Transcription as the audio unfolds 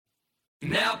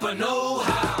Napa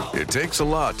know-how. It takes a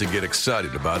lot to get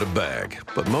excited about a bag,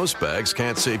 but most bags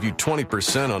can't save you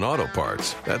 20% on auto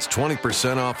parts. That's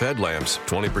 20% off headlamps,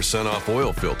 20% off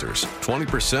oil filters,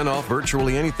 20% off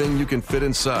virtually anything you can fit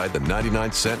inside the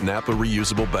 99-cent Napa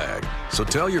reusable bag. So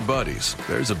tell your buddies,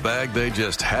 there's a bag they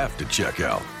just have to check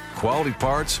out. Quality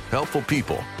parts, helpful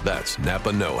people. That's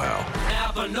Napa know-how.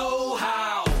 Napa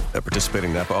know-how. At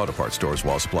participating Napa Auto Parts stores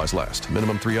while supplies last.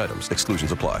 Minimum 3 items.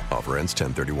 Exclusions apply. Offer ends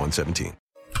 10/31/17.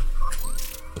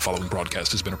 The following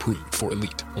broadcast has been approved for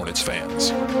elite Hornets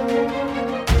fans. What a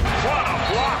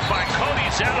block by Cody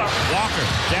Zeller. Walker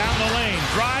down the lane,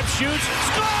 drive, shoots,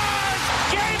 scores!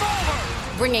 Game over!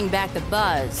 Bringing back the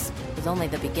buzz is only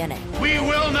the beginning. We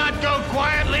will not go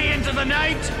quietly into the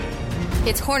night.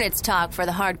 It's Hornets talk for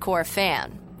the hardcore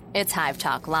fan. It's Hive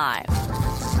Talk Live.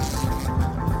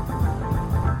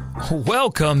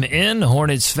 Welcome in,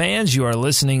 Hornets fans. You are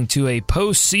listening to a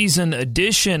postseason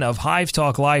edition of Hive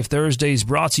Talk Live Thursdays,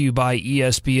 brought to you by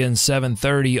ESPN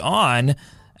 730 on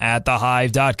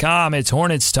atthehive.com. It's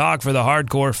Hornets talk for the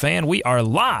hardcore fan. We are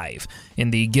live in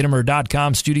the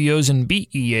Gittimer.com studios in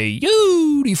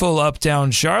beautiful uptown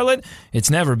Charlotte.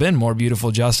 It's never been more beautiful,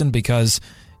 Justin, because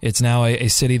it's now a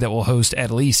city that will host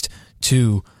at least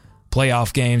 2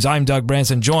 playoff games. I'm Doug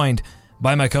Branson, joined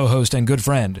by my co-host and good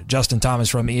friend, Justin Thomas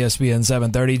from ESPN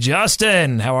 730.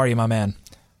 Justin, how are you, my man?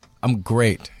 I'm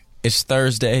great. It's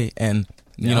Thursday, and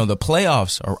you know the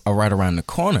playoffs are right around the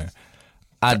corner.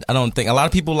 I don't think a lot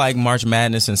of people like March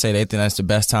Madness and say they think that's the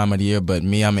best time of the year, but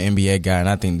me, I'm an NBA guy, and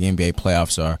I think the NBA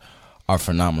playoffs are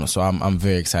phenomenal. So I'm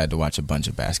very excited to watch a bunch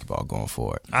of basketball going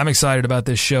forward. I'm excited about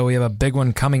this show. We have a big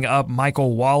one coming up.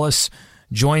 Michael Wallace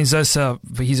joins us.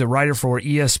 He's a writer for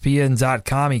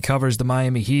ESPN.com. He covers the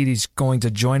Miami Heat. He's going to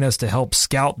join us to help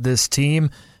scout this team.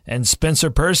 And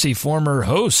Spencer Percy, former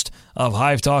host of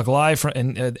Hive Talk Live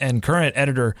and current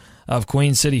editor of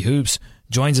Queen City Hoops,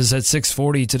 joins us at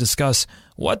 6:40 to discuss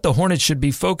what the Hornets should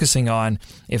be focusing on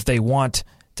if they want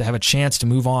to have a chance to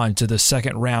move on to the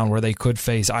second round, where they could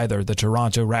face either the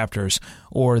Toronto Raptors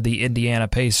or the Indiana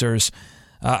Pacers.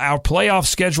 Our playoff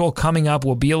schedule coming up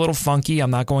will be a little funky. I'm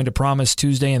not going to promise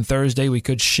Tuesday and Thursday. We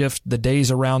could shift the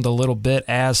days around a little bit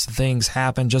as things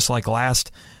happen, just like last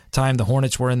time the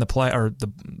Hornets were in the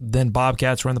then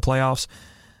Bobcats were in the playoffs.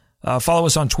 Follow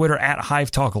us on Twitter at Hive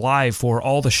Talk Live for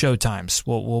all the show times.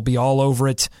 We'll be all over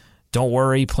it. Don't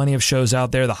worry, plenty of shows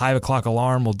out there. The Hive O'Clock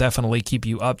alarm will definitely keep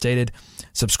you updated.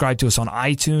 Subscribe to us on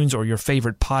iTunes or your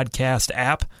favorite podcast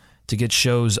app to get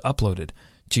shows uploaded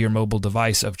to your mobile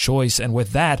device of choice. And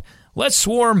with that, let's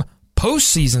swarm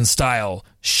postseason style,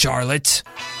 Charlotte.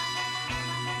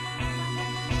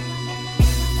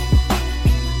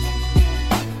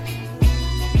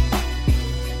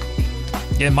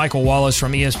 Again, Michael Wallace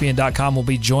from ESPN.com will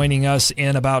be joining us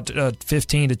in about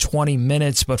 15 to 20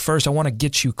 minutes. But first, I want to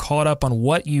get you caught up on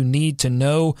what you need to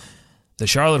know. The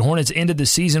Charlotte Hornets ended the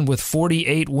season with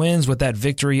 48 wins with that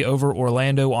victory over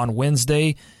Orlando on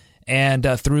Wednesday.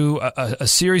 And through a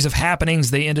series of happenings,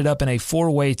 they ended up in a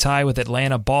 4-way tie with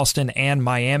Atlanta, Boston, and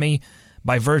Miami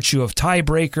by virtue of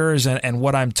tiebreakers and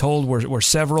what I'm told were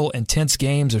several intense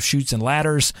games of chutes and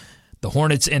ladders. The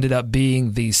Hornets ended up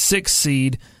being the 6th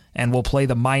seed and will play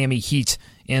the Miami Heat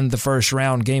in the first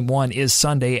round. Game 1 is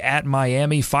Sunday at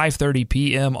Miami, 5:30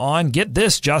 p.m. on, get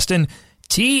this, Justin,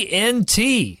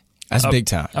 TNT. That's big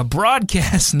time. A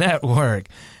broadcast network.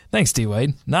 Thanks,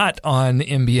 D-Wade. Not on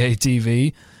NBA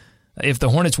TV. If the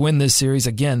Hornets win this series,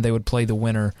 again, they would play the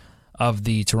winner of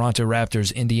the Toronto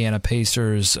Raptors, Indiana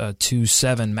Pacers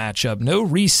 2-7 matchup. No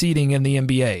reseeding in the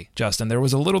NBA, Justin. There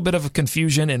was a little bit of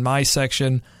confusion in my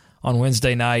section on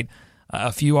Wednesday night.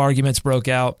 A few arguments broke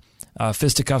out.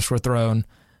 Fisticuffs were thrown.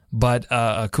 But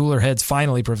cooler heads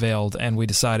finally prevailed, and we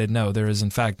decided, no, there is, in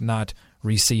fact, not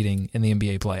reseeding in the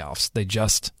NBA playoffs. They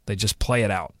just play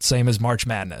it out. Same as March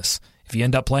Madness. If you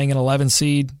end up playing an 11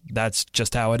 seed, that's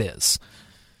just how it is.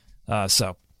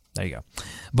 So there you go.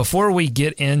 Before we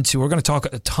get into, we're going to talk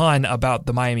a ton about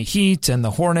the Miami Heat and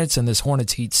the Hornets and this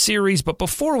Hornets Heat series. But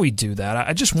before we do that,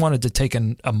 I just wanted to take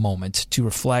a moment to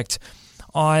reflect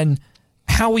on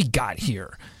how we got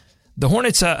here. The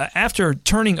Hornets, after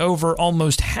turning over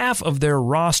almost half of their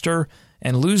roster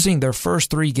and losing their first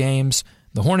 3 games,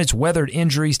 the Hornets weathered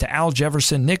injuries to Al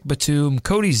Jefferson, Nick Batum,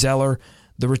 Cody Zeller,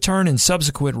 the return and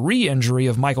subsequent re-injury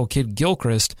of Michael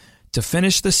Kidd-Gilchrist, to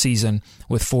finish the season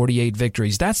with 48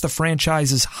 victories. That's the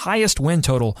franchise's highest win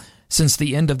total since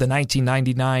the end of the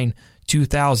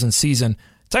 1999-2000 season.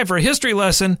 Time for a history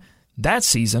lesson. That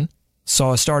season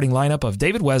saw a starting lineup of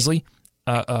David Wesley,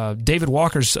 David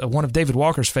Walker's one of David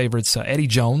Walker's favorites, Eddie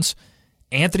Jones,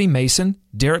 Anthony Mason,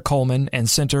 Derek Coleman, and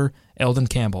center Eldon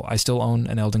Campbell. I still own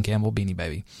an Eldon Campbell Beanie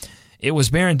Baby. It was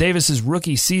Baron Davis's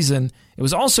rookie season. It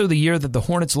was also the year that the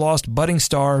Hornets lost budding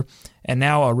star and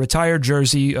now a retired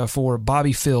jersey for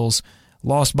Bobby Phills.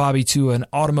 Lost Bobby to an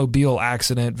automobile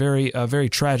accident. Very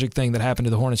tragic thing that happened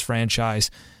to the Hornets franchise.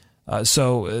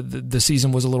 So the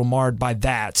season was a little marred by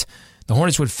that. The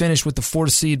Hornets would finish with the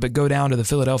 4th seed, but go down to the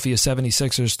Philadelphia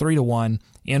 76ers 3-1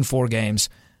 in 4 games,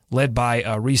 led by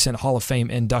recent Hall of Fame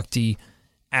inductee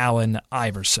Allen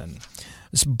Iverson.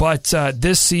 But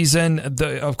this season,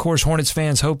 of course, Hornets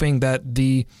fans hoping that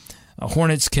the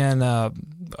Hornets can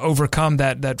overcome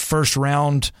that first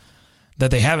round that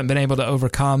they haven't been able to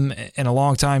overcome in a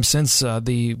long time since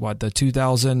the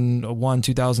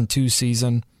 2001-2002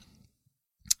 season.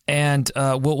 And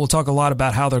we'll talk a lot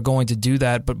about how they're going to do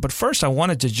that. But first, I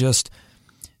wanted to just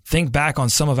think back on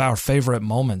some of our favorite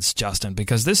moments, Justin,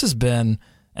 because this has been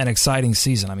an exciting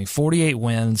season. I mean, 48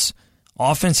 wins,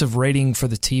 offensive rating for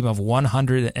the team of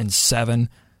 107,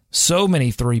 so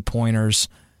many three-pointers.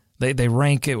 They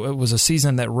rank. It was a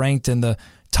season that ranked in the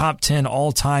top 10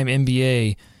 all-time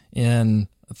NBA in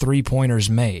three-pointers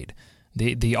made.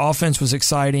 The offense was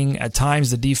exciting. At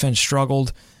times, the defense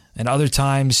struggled. And other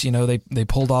times, they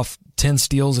pulled off 10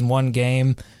 steals in one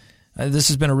game. This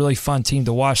has been a really fun team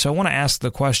to watch. So I want to ask the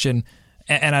question,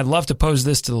 and I'd love to pose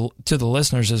this to the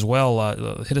listeners as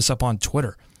well. Hit us up on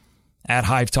Twitter at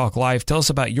Hive Talk Live. Tell us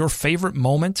about your favorite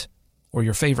moment or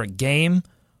your favorite game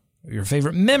or your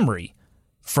favorite memory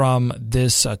from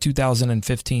this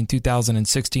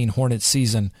 2015-2016 Hornets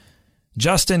season.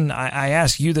 Justin, I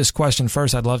ask you this question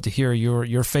first. I'd love to hear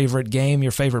your favorite game,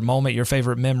 your favorite moment, your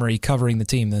favorite memory covering the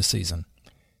team this season.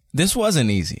 This wasn't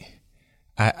easy.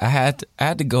 I had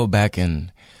to go back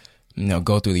and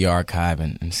go through the archive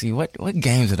and see what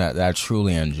games that I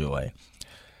truly enjoy.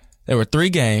 There were 3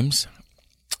 games.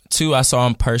 2 I saw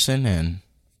in person, and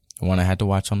 1 I had to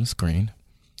watch on the screen.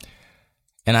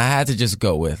 And I had to just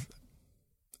go with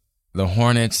the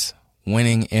Hornets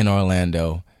winning in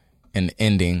Orlando and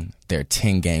ending their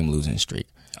 10-game losing streak.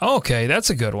 Okay, that's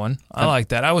a good one. I like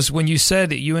that. When you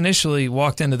said you initially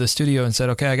walked into the studio and said,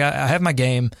 "Okay, I have my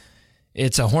game.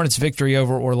 It's a Hornets victory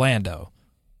over Orlando."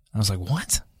 I was like,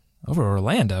 "What? Over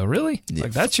Orlando? Really? Yeah,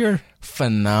 Like that's your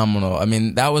phenomenal." I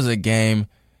mean, that was a game.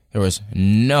 There was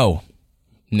no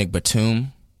Nick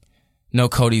Batum, no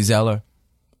Cody Zeller,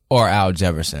 or Al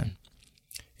Jefferson.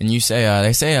 And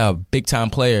they say big time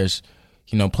players,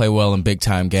 play well in big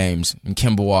time games. And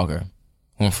Kemba Walker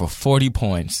went for 40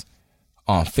 points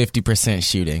on 50%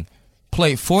 shooting,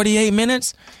 played 48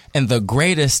 minutes, and the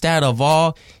greatest stat of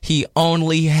all, he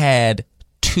only had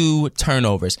 2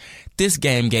 turnovers. This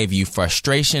game gave you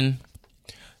frustration,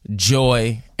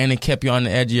 joy, and it kept you on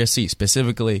the edge of your seat,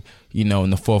 specifically, in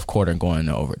the 4th quarter going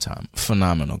into overtime.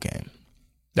 Phenomenal game.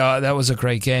 That was a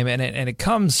great game, and it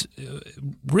comes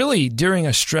really during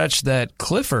a stretch that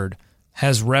Clifford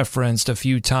has referenced a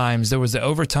few times. There was the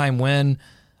overtime win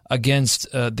against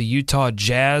the Utah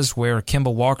Jazz where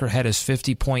Kemba Walker had his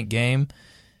 50-point game,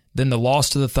 then the loss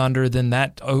to the Thunder, then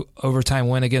that overtime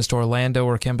win against Orlando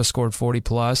where Kemba scored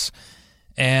 40+,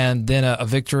 and then a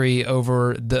victory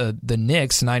over the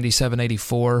Knicks,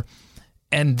 97-84.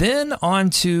 And then on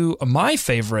to my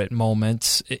favorite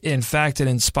moment. In fact, it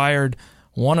inspired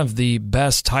one of the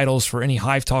best titles for any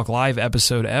Hive Talk Live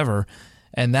episode ever,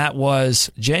 and that was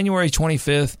January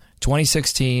 25th,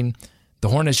 2016. The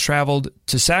Hornets traveled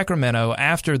to Sacramento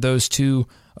after those 2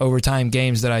 overtime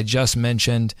games that I just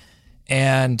mentioned.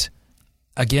 And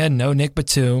again, no Nick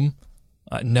Batum,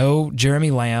 no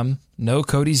Jeremy Lamb, no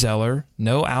Cody Zeller,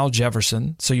 no Al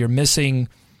Jefferson. So you're missing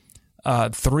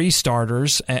 3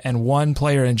 starters and 1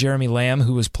 player in Jeremy Lamb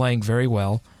who was playing very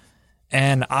well.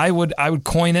 And I would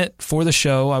coin it for the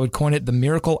show. I would coin it the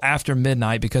Miracle After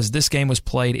Midnight because this game was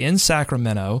played in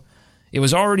Sacramento. It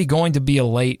was already going to be a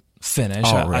late finish.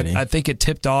 I think it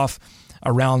tipped off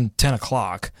around 10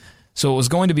 o'clock. So it was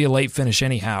going to be a late finish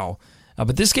anyhow.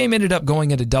 But this game ended up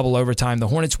going into double overtime. The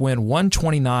Hornets win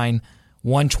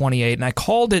 129-128. And I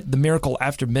called it the Miracle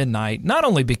After Midnight, not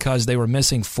only because they were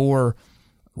missing 4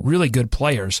 really good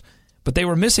players, but they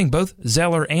were missing both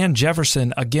Zeller and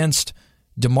Jefferson against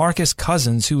DeMarcus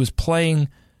Cousins, who was playing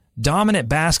dominant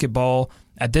basketball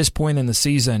at this point in the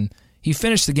season. He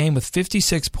finished the game with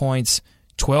 56 points,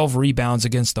 12 rebounds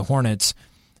against the Hornets.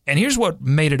 And here's what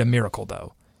made it a miracle,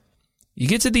 though. You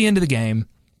get to the end of the game,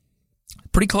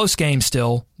 pretty close game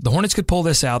still. The Hornets could pull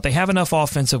this out. They have enough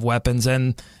offensive weapons,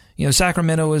 and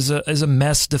Sacramento is a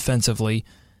mess defensively.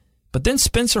 But then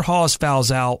Spencer Hawes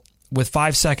fouls out with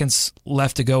 5 seconds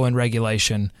left to go in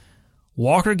regulation.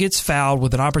 Walker gets fouled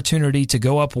with an opportunity to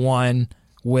go up 1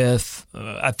 with,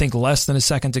 I think, less than a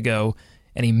second to go.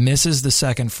 and he misses the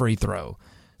second free throw.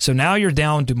 So now you're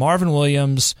down to Marvin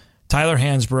Williams, Tyler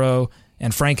Hansbrough,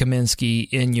 and Frank Kaminsky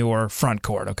in your front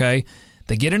court, okay?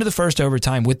 They get into the first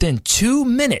overtime. Within 2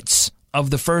 minutes of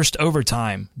the first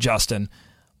overtime, Justin,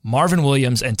 Marvin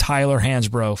Williams and Tyler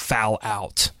Hansbrough foul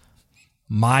out.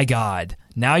 My God.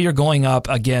 Now you're going up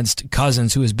against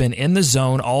Cousins, who has been in the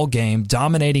zone all game,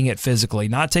 dominating it physically,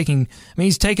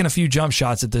 he's taking a few jump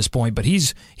shots at this point, but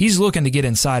he's looking to get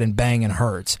inside and bang and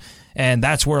hurt. And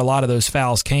that's where a lot of those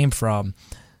fouls came from.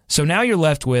 So now you're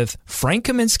left with Frank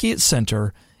Kaminsky at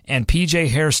center and P.J.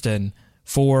 Hairston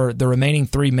for the remaining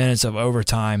 3 minutes of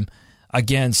overtime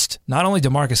against not only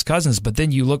DeMarcus Cousins, but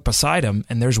then you look beside him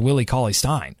and there's Willie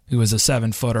Cauley-Stein, who is a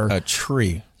 7-footer. A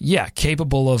tree. Yeah,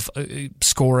 capable of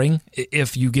scoring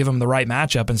if you give him the right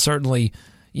matchup. And certainly,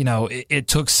 it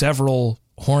took several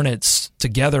Hornets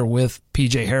together with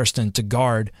P.J. Hairston to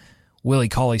guard Willie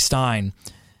Cauley-Stein.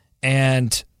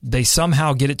 And they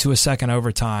somehow get it to a second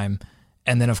overtime.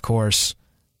 And then, of course,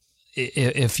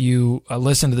 if you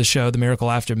listen to the show, The Miracle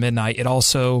After Midnight, it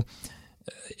also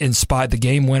inspired the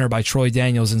game winner by Troy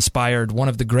Daniels, inspired one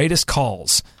of the greatest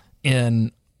calls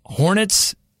in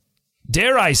Hornets,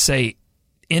 dare I say,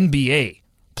 NBA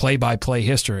play-by-play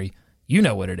history. You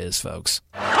know what it is, folks.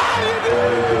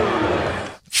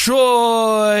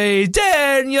 Troy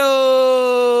Daniels.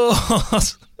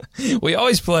 We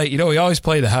always play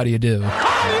the how do you do?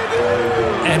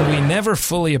 And we never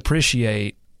fully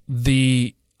appreciate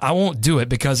I won't do it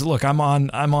because look, I'm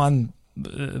on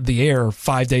the air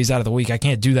 5 days out of the week. I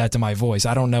can't do that to my voice.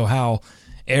 I don't know how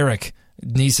Eric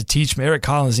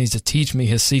Collins needs to teach me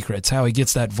his secrets, how he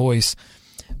gets that voice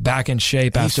back in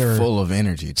shape. He's after full of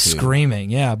energy too. Screaming.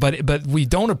 Yeah, but we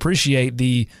don't appreciate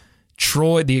the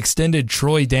extended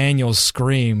Troy Daniels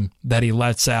scream that he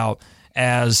lets out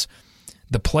as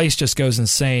the place just goes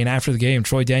insane. After the game,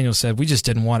 Troy Daniels said, "We just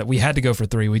didn't want it. We had to go for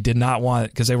 3. We did not want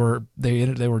it," because they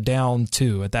were down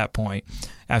 2 at that point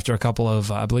after a couple of,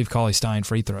 I believe, Cauley-Stein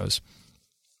free throws.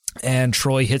 And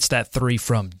Troy hits that 3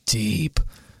 from deep.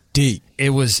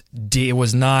 It was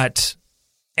not,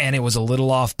 and it was a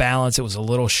little off balance. It was a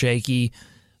little shaky,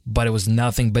 but it was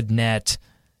nothing but net.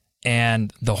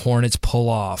 And the Hornets pull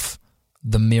off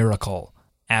the miracle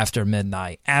after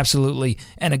midnight. Absolutely.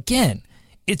 And again,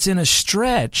 it's in a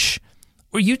stretch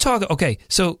where you talk. Okay,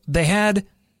 so they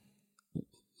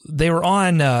were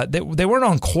on. They weren't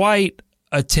on quite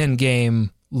a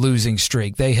 10-game losing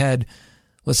streak. They had,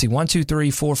 let's see, 1, 2,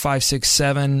 3, 4, 5, 6,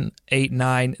 7, 8,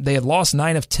 9. They had lost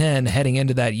 9 of 10 heading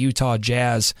into that Utah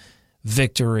Jazz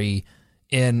victory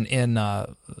in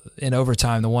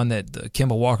overtime. The one that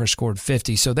Kemba Walker scored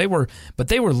 50. So they were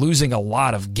losing a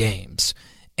lot of games,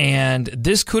 and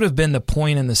this could have been the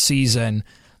point in the season.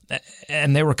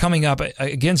 And they were coming up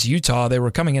against Utah. They were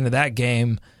coming into that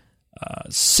game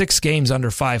 6 games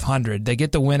under 500. They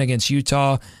get the win against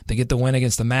Utah. They get the win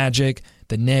against the Magic,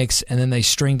 the Knicks, and then they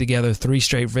string together 3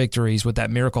 straight victories with that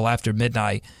miracle after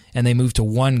midnight, and they move to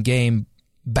 1 game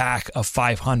back of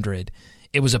 500.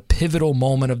 It was a pivotal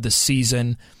moment of the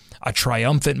season, a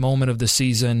triumphant moment of the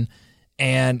season,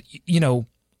 and,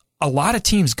 a lot of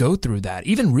teams go through that.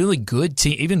 Even really good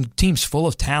teams, even teams full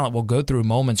of talent will go through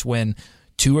moments when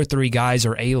 2 or 3 guys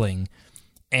are ailing.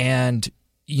 And,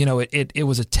 it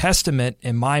was a testament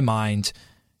in my mind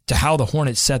to how the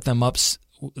Hornets set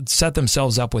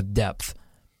themselves up with depth.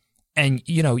 And,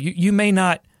 you may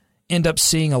not end up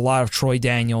seeing a lot of Troy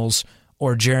Daniels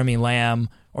or Jeremy Lamb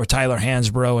or Tyler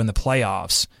Hansbrough in the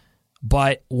playoffs,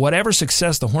 but whatever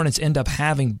success the Hornets end up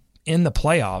having in the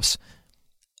playoffs,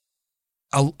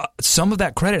 some of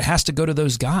that credit has to go to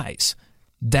those guys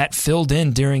that filled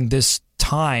in during this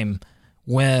time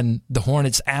when the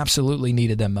Hornets absolutely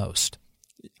needed them most.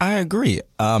 I agree.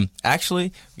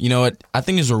 Actually, you know what? I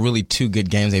think these were really 2 good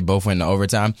games. They both went into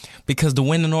overtime because the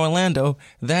win in Orlando,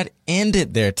 that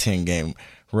ended their 10-game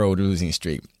road losing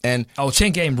streak. And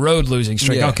 10-game road losing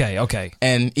streak. Yeah. Okay.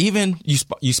 And even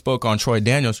you spoke on Troy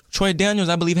Daniels. Troy Daniels,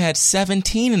 I believe, had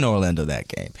 17 in Orlando that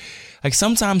game. Like,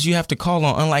 sometimes you have to call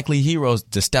on unlikely heroes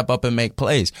to step up and make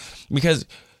plays. Because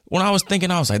when I was thinking,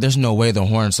 I was like, there's no way the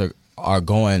Hornets are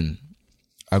going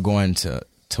to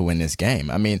win this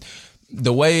game. I mean,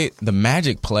 the way the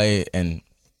Magic play and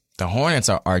the Hornets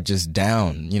are just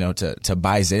down, to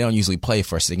bias. They don't usually play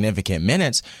for significant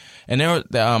minutes. And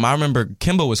I remember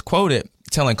Kemba was quoted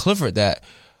telling Clifford that,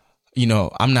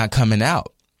 I'm not coming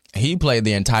out. He played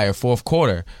the entire fourth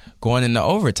quarter going into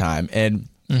overtime. And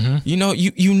You know,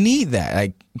 you need that.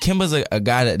 Like, Kemba's a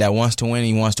guy that wants to win.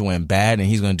 He wants to win bad, and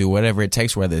he's going to do whatever it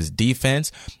takes, whether it's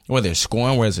defense, whether it's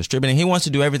scoring, whether it's stripping. And he wants to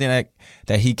do everything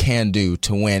that he can do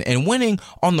to win. And winning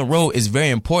on the road is very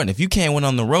important. If you can't win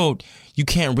on the road, you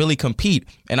can't really compete.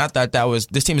 And I thought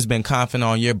this team has been confident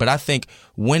all year, but I think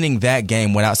winning that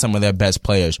game without some of their best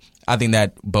players, I think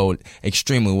that bode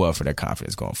extremely well for their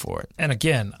confidence going forward. And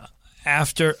again, I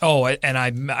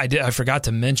forgot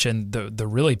to mention the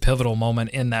really pivotal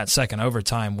moment in that second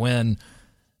overtime when,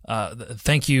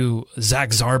 thank you, Zach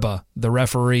Zarba, the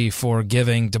referee, for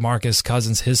giving DeMarcus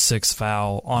Cousins his 6th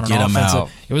foul on an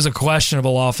offensive. It was a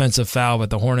questionable offensive foul, but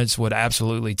the Hornets would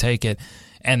absolutely take it,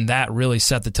 and that really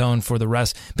set the tone for the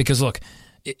rest. Because look,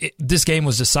 this game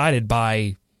was decided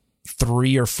by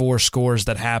 3 or 4 scores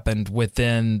that happened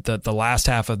within the last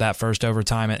half of that first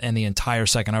overtime and the entire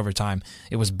second overtime.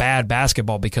 It was bad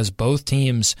basketball because both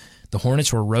teams, the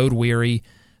Hornets were road weary.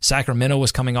 Sacramento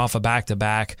was coming off a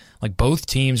back-to-back. Like, both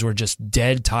teams were just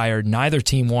dead tired. Neither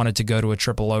team wanted to go to a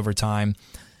triple overtime.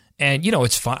 And,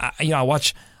 it's fun. I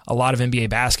watch a lot of NBA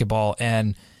basketball,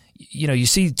 and, you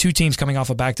see 2 teams coming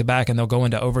off a back-to-back, and they'll go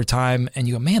into overtime, and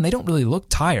you go, man, they don't really look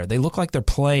tired. They look like they're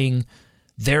playing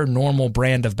their normal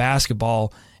brand of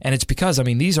basketball, and it's because,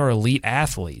 these are elite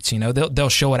athletes. They'll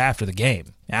show it after the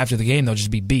game. After the game, they'll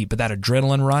just be beat, but that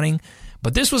adrenaline running.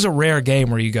 But this was a rare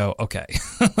game where you go, okay,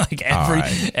 like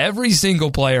every single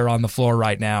player on the floor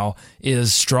right now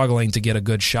is struggling to get a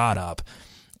good shot up,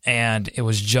 and it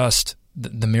was just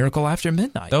the miracle after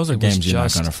midnight. Those are games you're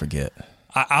not going to forget.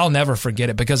 I'll never forget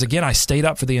it because, again, I stayed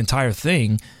up for the entire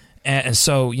thing. And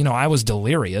so, I was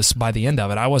delirious by the end of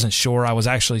it. I wasn't sure I was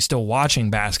actually still watching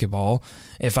basketball,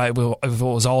 if it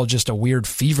was all just a weird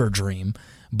fever dream.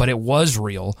 But it was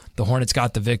real. The Hornets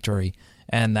got the victory,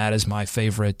 and that is my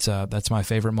favorite. That's my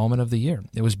favorite moment of the year.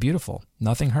 It was beautiful.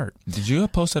 Nothing hurt. Did you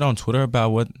post it on Twitter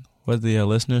about what the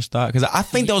listeners thought? Because I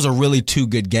think those are really 2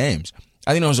 good games.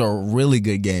 I think those are really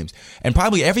good games. And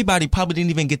probably everybody didn't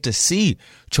even get to see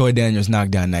Troy Daniels knock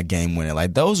down that game winner.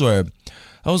 Like, those are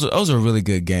really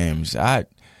good games. I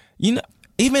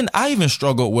even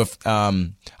struggled with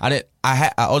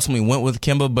I ultimately went with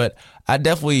Kemba, but I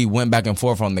definitely went back and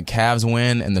forth on the Cavs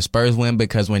win and the Spurs win,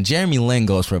 because when Jeremy Lin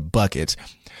goes for buckets,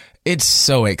 it's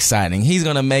so exciting. He's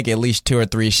going to make at least 2 or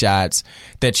 3 shots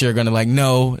that you're going to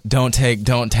no, don't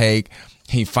take.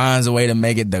 He finds a way to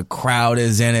make it. The crowd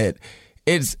is in it.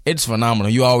 It's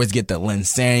phenomenal. You always get the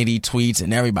Linsanity tweets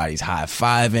and everybody's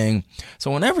high-fiving.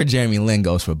 So whenever Jeremy Lin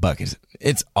goes for buckets,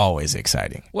 it's always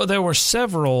exciting. Well, there were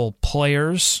several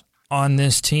players on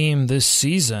this team this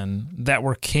season that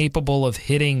were capable of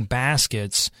hitting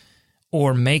baskets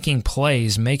or making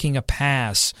plays, making a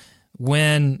pass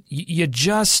when you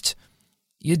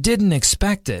didn't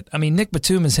expect it. Nick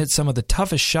Batum has hit some of the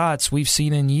toughest shots we've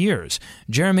seen in years.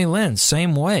 Jeremy Lin,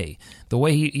 same way. The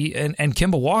way he and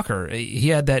Kemba Walker, he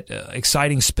had that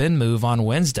exciting spin move on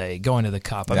Wednesday going to the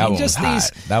cup. That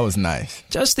was nice.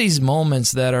 Just these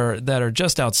moments that are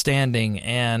just outstanding,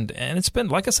 and it's been,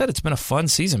 like I said, it's been a fun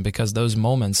season because those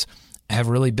moments have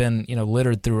really been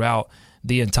littered throughout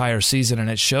the entire season, and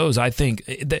it shows. I think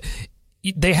that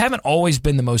they haven't always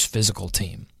been the most physical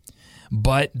team,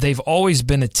 but they've always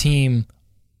been a team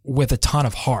with a ton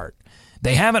of heart.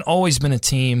 They haven't always been a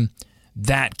team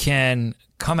that can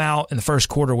come out in the first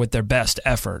quarter with their best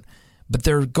effort, but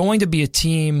they're going to be a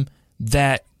team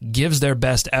that gives their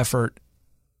best effort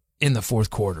in the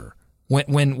fourth quarter.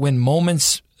 When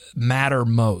moments matter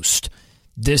most,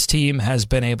 this team has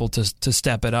been able to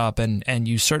step it up, and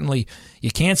you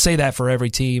can't say that for every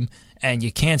team, and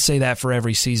you can't say that for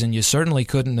every season. You certainly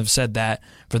couldn't have said that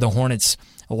for the Hornets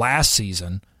last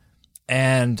season.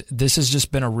 And this has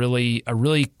just been a really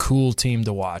cool team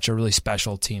to watch, a really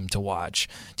special team to watch.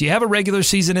 Do you have a regular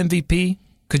season MVP?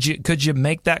 Could you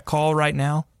make that call right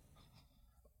now?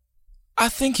 I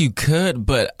think you could,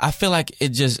 but I feel like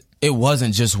it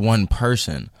wasn't just one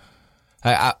person.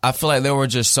 I feel like there were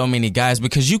just so many guys,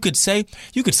 because you could say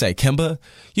Kemba,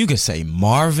 you could say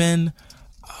Marvin.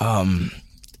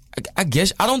 I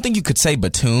guess I don't think you could say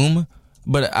Batum,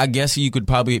 but I guess you could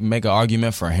probably make an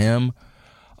argument for him.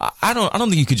 I don't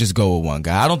think you could just go with one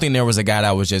guy. I don't think there was a guy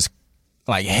that was just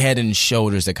like head and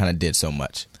shoulders that kind of did so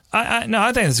much. I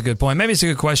think that's a good point. Maybe it's a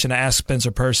good question to ask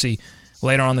Spencer Percy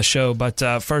later on the show. But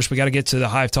first, we got to get to the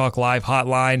Hive Talk Live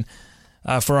hotline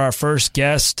for our first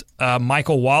guest.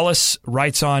 Michael Wallace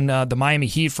writes on the Miami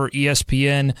Heat for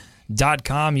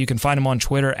ESPN.com. You can find him on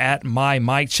Twitter at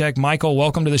MyMicCheck. Michael,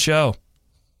 welcome to the show.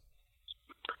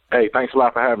 Hey, thanks a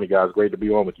lot for having me, guys. Great to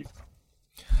be on with you.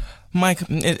 Mike,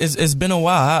 it's been a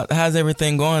while. How's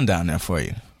everything going down there for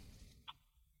you?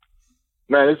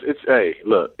 Man, hey,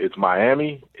 look, it's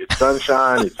Miami, it's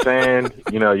sunshine, it's sand.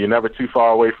 You're never too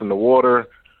far away from the water.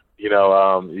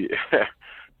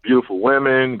 Beautiful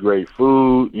women, great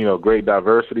food, great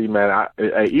diversity. Man,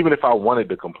 even if I wanted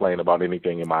to complain about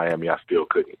anything in Miami, I still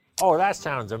couldn't. Oh, that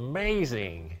sounds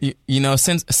amazing.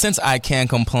 Since I can't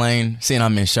complain, seeing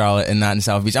I'm in Charlotte and not in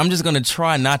South Beach, I'm just going to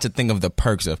try not to think of the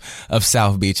perks of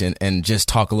South Beach and just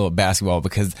talk a little basketball,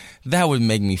 because that would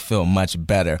make me feel much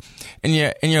better.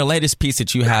 In your latest piece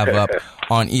that you have up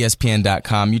on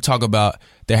ESPN.com, you talk about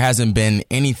there hasn't been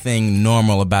anything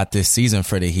normal about this season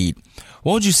for the Heat.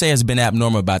 What would you say has been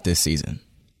abnormal about this season?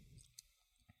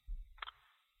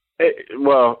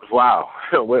 Well, wow.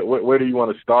 Where do you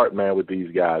want to start, man, with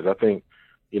these guys? I think,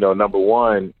 number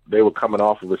one, they were coming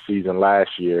off of a season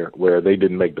last year where they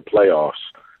didn't make the playoffs,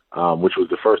 which was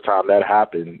the first time that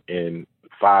happened in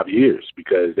 5 years,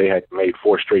 because they had made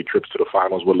 4 straight trips to the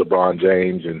finals with LeBron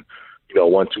James and,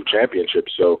 won 2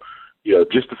 championships. So,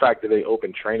 just the fact that they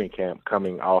opened training camp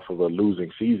coming off of a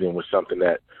losing season was something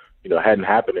that, hadn't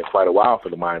happened in quite a while for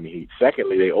the Miami Heat.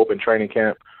 Secondly, they opened training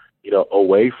camp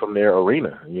away from their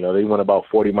arena. They went about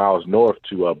 40 miles north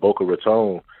to Boca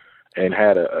Raton and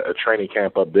had a training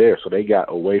camp up there. So they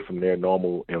got away from their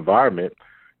normal environment.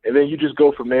 And then you just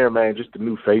go from there, man, just the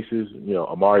new faces,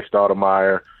 Amari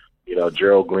Stoudemire,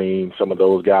 Gerald Green, some of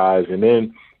those guys. And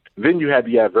then you had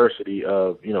the adversity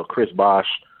of, Chris Bosh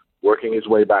working his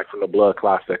way back from the blood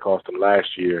clots that cost him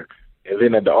last year. And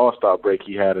then at the All-Star break,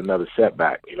 he had another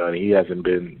setback, and he hasn't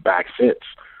been back since.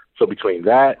 So between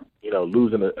that,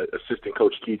 losing assistant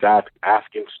coach Keith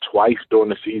Askins twice during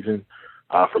the season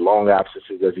for long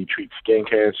absences as he treats skin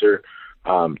cancer,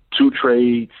 2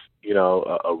 trades,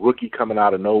 a rookie coming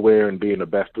out of nowhere and being the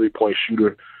best 3-point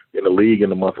shooter in the league in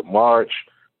the month of March.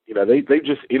 They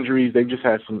just injuries. They've just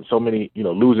had so many,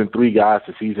 losing 3 guys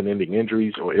to season-ending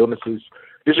injuries or illnesses.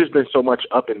 There's just been so much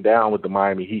up and down with the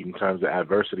Miami Heat in terms of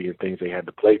adversity and things they had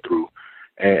to play through.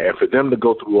 And for them to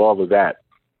go through all of that,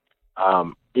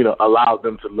 allowed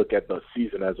them to look at the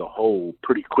season as a whole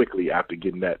pretty quickly after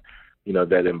getting that,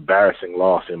 that embarrassing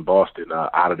loss in Boston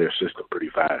out of their system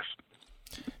pretty fast.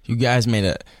 You guys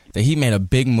the Heat made a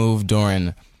big move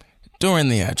during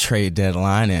the trade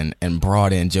deadline and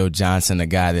brought in Joe Johnson, a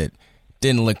guy that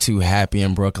didn't look too happy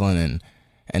in Brooklyn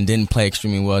and didn't play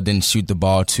extremely well, didn't shoot the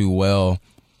ball too well,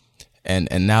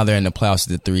 and now they're in the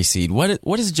playoffs at the 3 seed.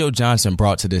 What has Joe Johnson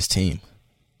brought to this team?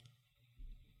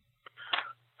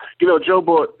 Joe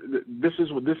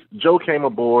came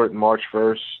aboard March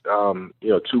 1st,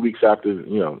 2 weeks after,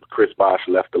 Chris Bosh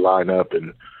left the lineup.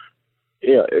 And,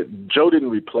 Joe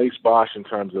didn't replace Bosh in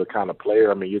terms of the kind of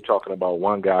player. I mean, you're talking about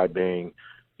one guy being,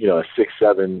 a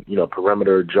 6'7",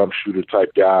 perimeter jump shooter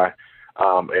type guy.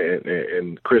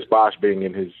 And Chris Bosh being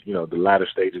in his, the latter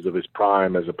stages of his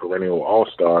prime as a perennial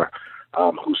all-star,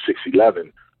 who's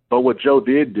 6'11". But what Joe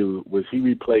did do was he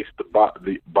replaced the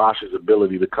Bosh's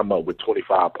ability to come up with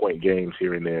 25-point games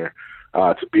here and there,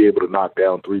 to be able to knock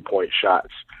down 3-point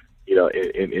shots,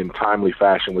 in timely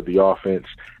fashion with the offense,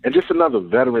 and just another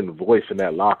veteran voice in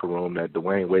that locker room that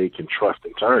Dwayne Wade can trust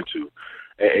and turn to.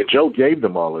 And Joe gave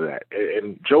them all of that.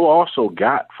 And Joe also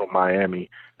got from Miami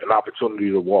an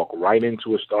opportunity to walk right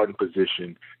into a starting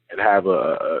position and have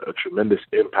a tremendous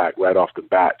impact right off the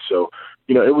bat. So,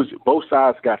 it was both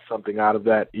sides got something out of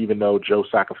that, even though Joe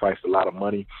sacrificed a lot of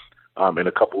money. And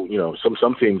a couple,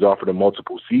 some teams offered him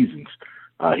multiple seasons.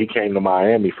 He came to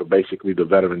Miami for basically the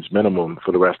veterans minimum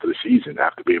for the rest of the season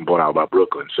after being bought out by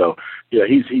Brooklyn. So,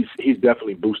 he's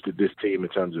definitely boosted this team in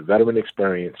terms of veteran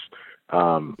experience,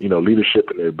 leadership,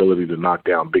 and the ability to knock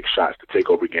down big shots to take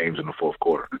over games in the fourth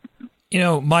quarter.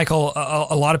 Michael,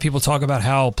 a lot of people talk about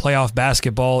how playoff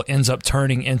basketball ends up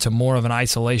turning into more of an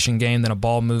isolation game than a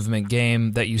ball movement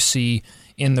game that you see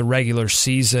in the regular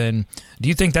season. Do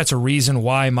you think that's a reason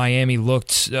why Miami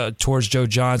looked towards Joe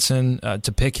Johnson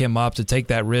to pick him up, to take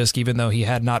that risk, even though he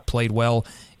had not played well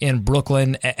in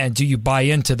Brooklyn? And do you buy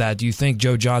into that? Do you think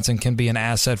Joe Johnson can be an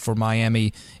asset for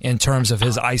Miami in terms of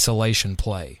his isolation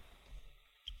play?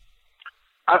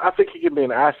 I think he can be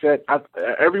an asset.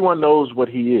 Everyone knows what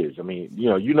he is. I mean,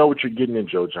 you know what you're getting in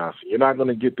Joe Johnson. You're not going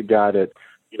to get the guy that,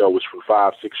 was from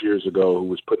 5-6 years ago who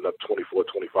was putting up 24,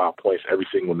 25 points every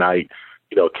single night,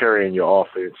 carrying your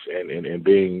offense and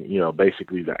being,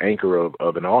 basically the anchor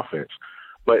of an offense.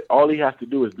 But all he has to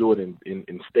do is do it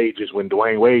in stages when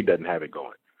Dwayne Wade doesn't have it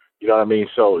going. You know what I mean?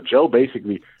 So Joe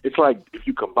basically, it's like if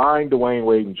you combine Dwayne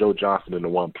Wade and Joe Johnson into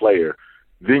one player,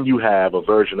 then you have a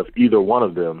version of either one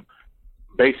of them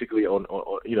basically on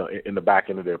in the back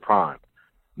end of their prime.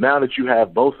 Now that you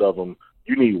have both of them,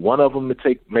 you need one of them to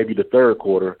take maybe the third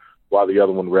quarter while the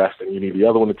other one rests, and you need the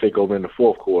other one to take over in the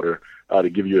fourth quarter to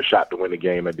give you a shot to win the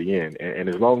game at the end. And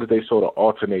as long as they sort of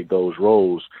alternate those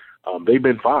roles, they've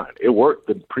been fine. It worked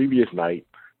the previous night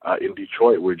in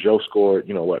Detroit where Joe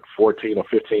scored, 14 or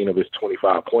 15 of his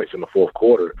 25 points in the fourth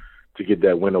quarter to get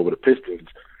that win over the Pistons.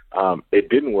 It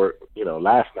didn't work,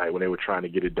 last night when they were trying to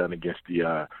get it done against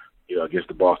the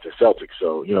Boston Celtics.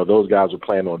 So, those guys were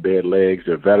playing on dead legs.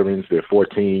 They're veterans. They're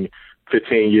 14,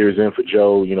 15 years in for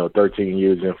Joe, 13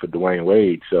 years in for Dwayne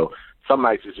Wade. So some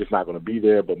nights it's just not going to be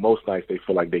there, but most nights they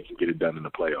feel like they can get it done in the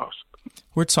playoffs.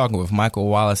 We're talking with Michael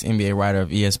Wallace, NBA writer of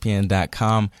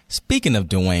ESPN.com. Speaking of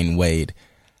Dwayne Wade,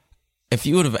 if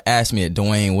you would have asked me that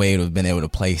Dwayne Wade would have been able to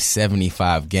play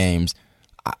 75 games,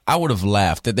 I would have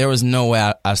laughed. That there was no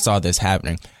way I saw this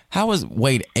happening. How was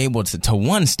Wade able to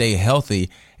one, stay healthy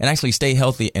and actually stay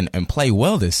healthy and play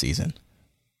well this season?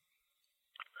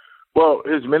 Well,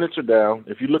 his minutes are down.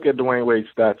 If you look at Dwayne Wade's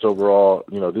stats overall,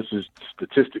 this is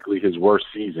statistically his worst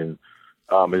season,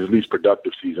 his least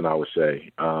productive season, I would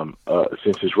say,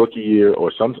 since his rookie year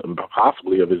or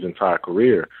possibly of his entire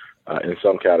career in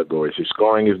some categories. His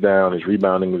scoring is down, his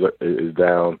rebounding is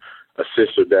down,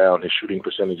 assists are down, his shooting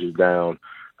percentage is down,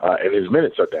 and his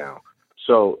minutes are down.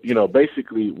 So,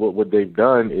 basically what they've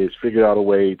done is figure out a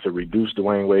way to reduce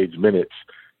Dwayne Wade's minutes,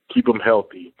 keep him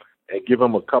healthy, and give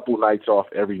him a couple nights off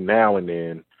every now and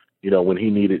then, when he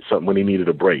needed something, when he needed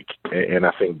a break. And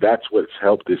I think that's what's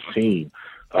helped this team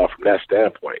from that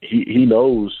standpoint. He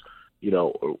knows,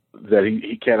 that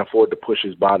he can't afford to push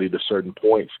his body to certain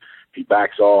points. He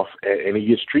backs off and he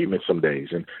gets treatment some days.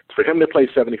 And for him to play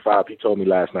 75, he told me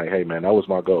last night, hey, man, that was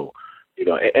my goal.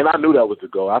 And I knew that was the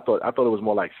goal. I thought it was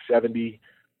more like 70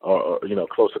 or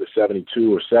closer to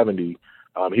 72 or 70.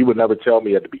 He would never tell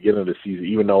me at the beginning of the season,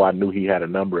 even though I knew he had a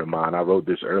number in mind. I wrote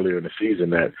this earlier in the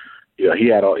season that, he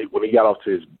had when he got off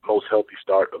to his most healthy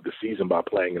start of the season by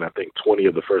playing in, I think, 20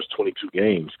 of the first 22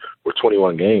 games or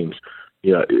 21 games,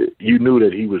 you knew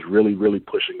that he was really, really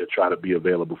pushing to try to be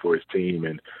available for his team.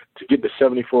 And to get to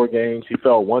 74 games, he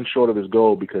fell one short of his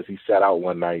goal because he sat out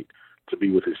one night to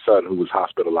be with his son who was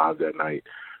hospitalized that night.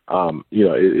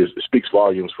 It speaks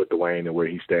volumes for Dwayne and where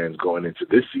he stands going into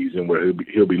this season where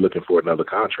he'll be looking for another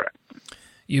contract.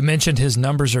 You mentioned his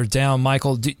numbers are down,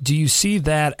 Michael. Do you see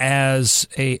that as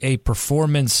a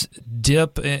performance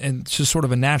dip and just sort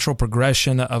of a natural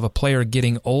progression of a player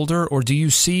getting older, or do you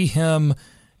see him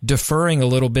deferring a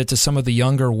little bit to some of the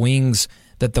younger wings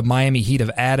that the Miami Heat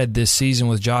have added this season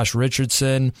with Josh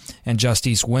Richardson and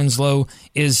Justice Winslow?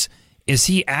 Is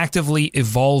he actively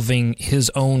evolving his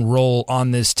own role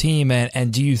on this team,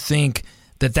 and do you think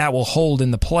that will hold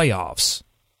in the playoffs?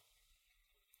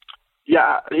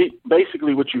 Yeah,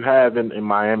 basically what you have in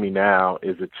Miami now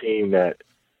is a team that,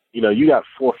 you got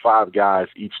 4 or 5 guys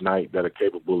each night that are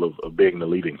capable of being the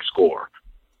leading scorer.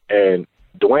 And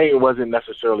Dwayne wasn't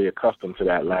necessarily accustomed to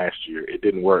that last year. It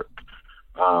didn't work.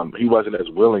 He wasn't as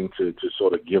willing to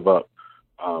sort of give up,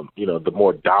 the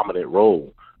more dominant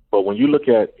role. But when you look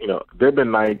at, there have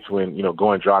been nights when,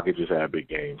 Goran Dragic has had big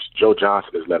games. Joe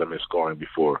Johnson has led him in scoring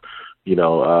before.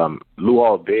 Luol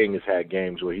Deng has had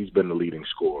games where he's been the leading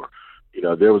scorer.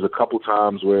 There was a couple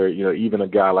times where, even a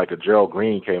guy like a Gerald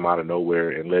Green came out of nowhere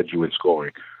and led you in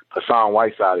scoring. Hassan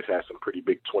Whiteside has had some pretty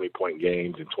big 20-point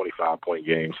games and 25-point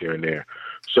games here and there.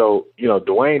 So,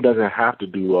 Dwayne doesn't have to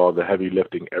do all the heavy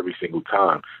lifting every single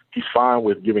time. He's fine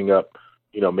with giving up,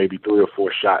 maybe 3 or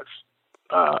 4 shots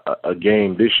a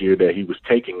game this year that he was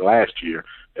taking last year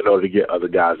in order to get other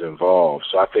guys involved.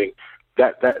 So I think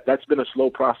that's been a slow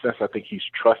process. I think he's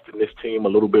trusting this team a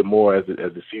little bit more as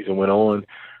the season went on.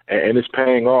 And it's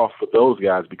paying off for those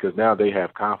guys because now they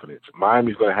have confidence.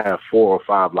 Miami's going to have 4 or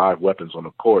 5 live weapons on the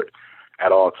court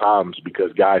at all times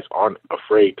because guys aren't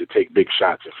afraid to take big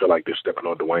shots and feel like they're stepping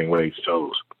on Dwayne Wade's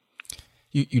toes.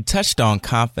 You touched on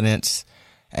confidence,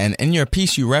 and in your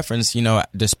piece you referenced,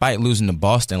 despite losing to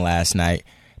Boston last night,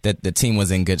 that the team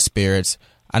was in good spirits.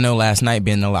 I know last night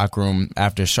being in the locker room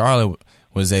after Charlotte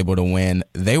was able to win,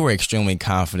 they were extremely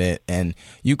confident, and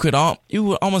you would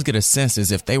almost get a sense as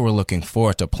if they were looking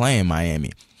forward to playing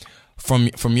Miami. From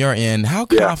your end, how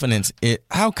confident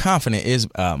is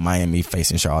Miami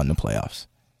facing Charlotte in the playoffs?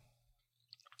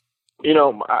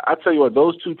 I tell you what,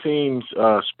 those two teams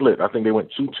split. I think they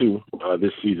went 2-2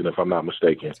 this season, if I'm not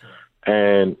mistaken.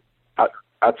 And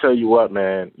I tell you what,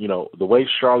 man, the way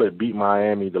Charlotte beat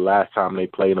Miami the last time they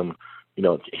played them,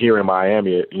 here in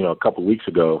Miami, a couple weeks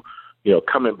ago,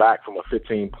 coming back from a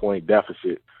 15-point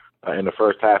deficit in the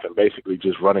first half and basically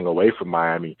just running away from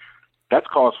Miami, that's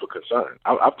cause for concern.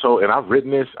 I've told, and I've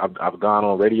written this, I've gone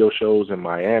on radio shows in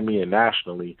Miami and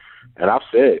nationally, and I've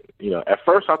said, at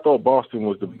first I thought Boston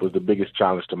was the biggest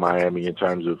challenge to Miami in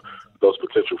terms of those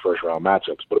potential first-round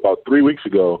matchups. But about 3 weeks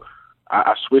ago,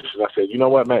 I switched and I said, you know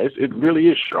what, man, it really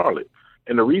is Charlotte.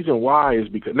 And the reason why is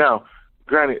because now,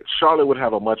 granted, Charlotte would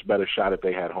have a much better shot if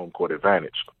they had home court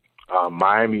advantage.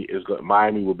 Miami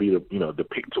will be the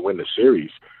pick to win the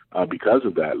series because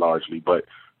of that largely. But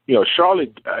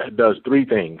Charlotte does three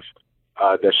things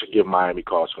that should give Miami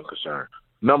cause for concern.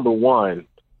 Number one,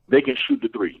 they can shoot the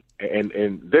three,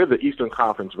 and they're the Eastern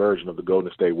Conference version of the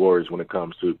Golden State Warriors when it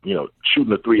comes to shooting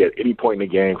the three at any point in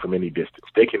the game from any distance.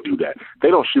 They can do that. They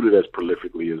don't shoot it as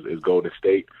prolifically as Golden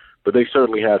State, but they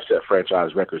certainly have set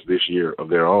franchise records this year of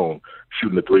their own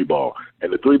shooting the three ball.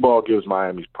 And the three ball gives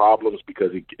Miami problems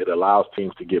because it allows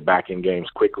teams to get back in games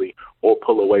quickly or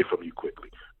pull away from you quickly.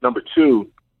 Number two,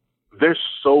 they're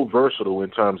so versatile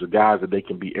in terms of guys that they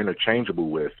can be interchangeable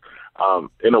with.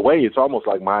 In a way, it's almost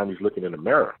like Miami's looking in the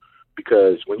mirror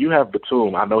because when you have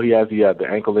Batum, I know he has the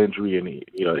ankle injury and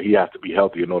he has to be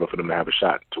healthy in order for them to have a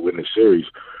shot to win this series.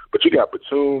 But you got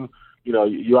Batum,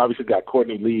 you obviously got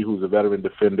Courtney Lee, who's a veteran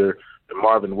defender, and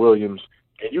Marvin Williams,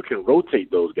 and you can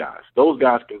rotate those guys. Those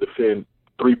guys can defend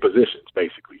three positions,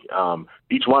 basically,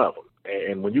 each one of them.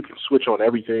 And when you can switch on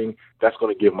everything, that's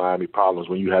going to give Miami problems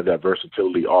when you have that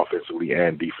versatility offensively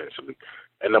and defensively.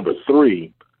 And number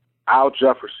three, Al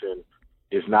Jefferson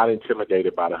is not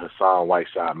intimidated by the Hassan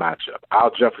Whiteside matchup.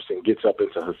 Al Jefferson gets up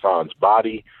into Hassan's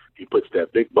body. He puts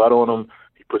that big butt on him.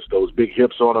 He puts those big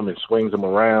hips on him and swings him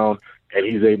around, and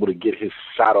he's able to get his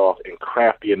shot off in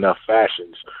crafty enough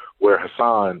fashions where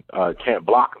Hassan can't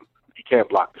block him. He can't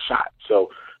block the shot.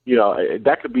 So,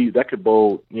 that could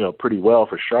bode, pretty well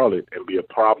for Charlotte and be a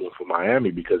problem for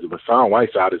Miami because if Hassan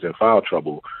Whiteside is in foul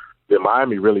trouble, then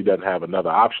Miami really doesn't have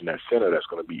another option at center that's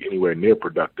going to be anywhere near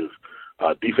productive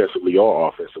defensively or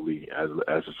offensively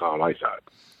as Hassan Whiteside.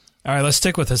 All right, let's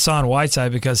stick with Hassan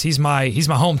Whiteside because he's my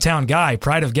hometown guy,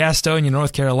 pride of Gastonia,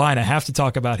 North Carolina. I have to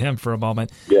talk about him for a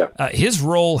moment. Yeah. His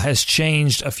role has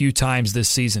changed a few times this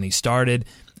season. He started,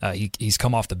 he's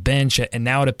come off the bench, and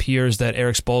now it appears that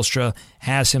Erik Spoelstra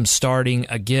has him starting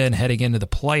again heading into the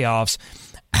playoffs.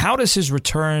 How does his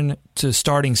return to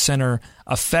starting center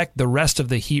affect the rest of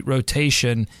the Heat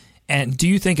rotation, and do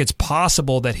you think it's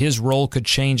possible that his role could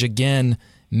change again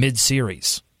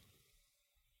mid-series?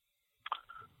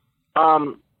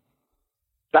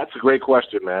 That's a great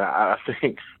question, man. I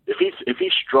think if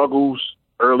he struggles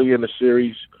early in the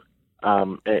series,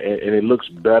 and it looks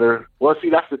better. Well, see,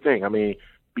 that's the thing. I mean,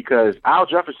 because Al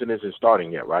Jefferson isn't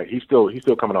starting yet, right? He's still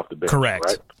coming off the bench. Correct.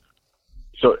 Right?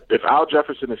 So if Al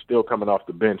Jefferson is still coming off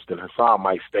the bench, then Hassan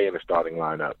might stay in the starting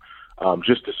lineup,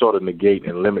 just to sort of negate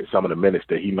and limit some of the minutes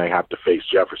that he may have to face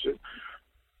Jefferson.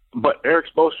 But Erik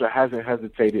Spoelstra hasn't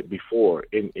hesitated before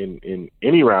in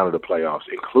any round of the playoffs,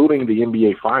 including the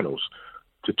NBA Finals,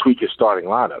 to tweak his starting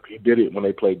lineup. He did it when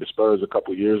they played the Spurs a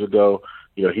couple years ago.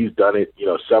 He's done it,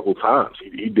 several times.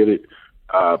 He did it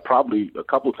probably a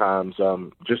couple times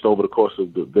just over the course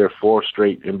of their 4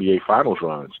 straight NBA Finals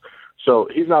runs. So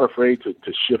he's not afraid to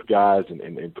shift guys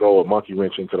and throw a monkey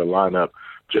wrench into the lineup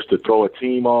just to throw a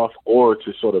team off or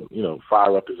to sort of,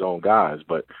 fire up his own guys.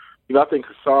 But, I think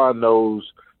Hassan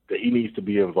knows that he needs to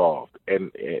be involved,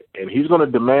 and he's going to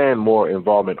demand more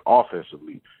involvement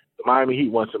offensively. The Miami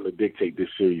Heat wants him to dictate this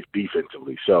series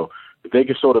defensively. So if they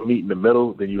can sort of meet in the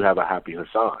middle, then you have a happy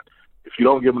Hassan. If you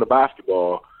don't give him the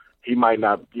basketball, he might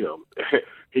not,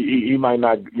 he might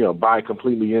not, buy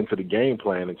completely into the game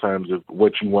plan in terms of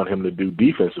what you want him to do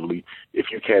defensively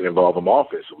if you can't involve him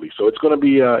offensively. So it's going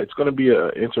to be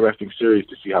an interesting series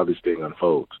to see how this thing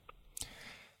unfolds.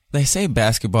 They say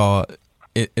basketball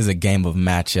is a game of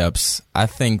matchups. I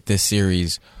think this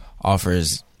series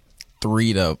offers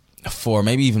 3 to 4,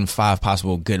 maybe even 5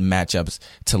 possible good matchups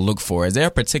to look for. Is there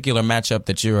a particular matchup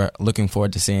that you're looking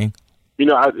forward to seeing?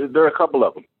 There are a couple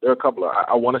of them.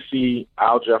 I want to see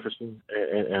Al Jefferson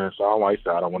and Hassan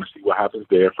Whiteside. I want to see what happens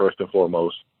there first and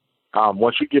foremost.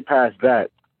 Once you get past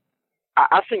that,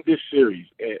 I think this series,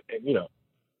 and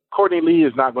Courtney Lee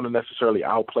is not going to necessarily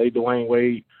outplay Dwayne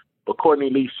Wade, but Courtney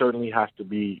Lee certainly has to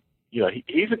be,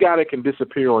 he's a guy that can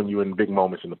disappear on you in big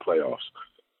moments in the playoffs.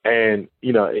 And,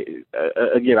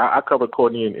 again, I covered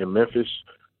Courtney in Memphis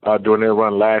during their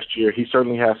run last year. He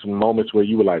certainly has some moments where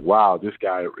you were like, wow, this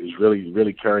guy is really,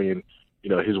 really carrying,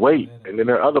 his weight. And then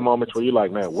there are other moments where you're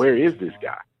like, man, where is this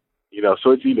guy?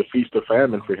 So it's either feast or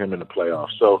famine for him in the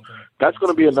playoffs. So that's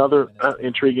going to be another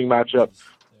intriguing matchup.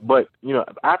 But,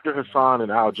 after Hassan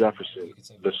and Al Jefferson,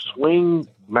 the swing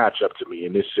matchup to me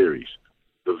in this series,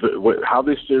 how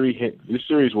this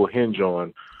series will hinge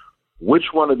on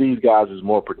which one of these guys is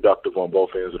more productive on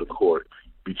both ends of the court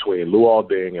between Luol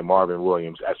Deng and Marvin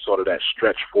Williams at sort of that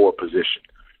stretch 4 position.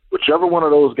 Whichever one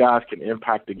of those guys can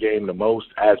impact the game the most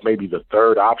as maybe the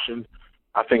third option,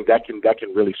 I think that can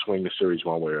really swing the series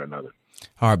one way or another.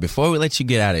 All right, before we let you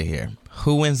get out of here,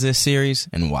 who wins this series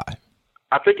and why?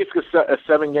 I think it's a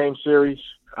 7-game series,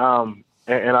 and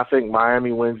I think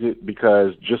Miami wins it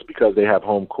because they have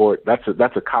home court. That's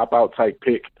a cop-out type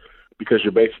pick because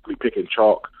you're basically picking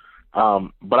chalk.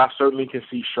 But I certainly can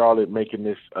see Charlotte making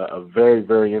this a very,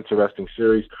 very interesting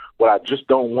series. What I just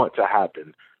don't want to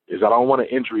happen is I don't want an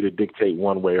injury to dictate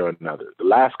one way or another. The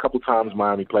last couple times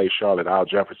Miami played Charlotte, Al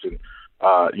Jefferson,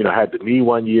 had the knee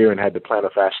one year and had the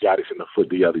plantar fasciitis in the foot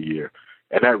the other year.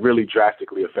 And that really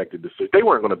drastically affected the series. They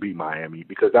weren't going to beat Miami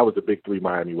because that was the big three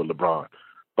Miami with LeBron.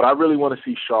 But I really want to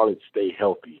see Charlotte stay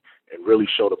healthy and really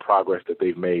show the progress that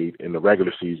they've made in the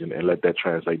regular season and let that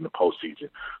translate in the postseason.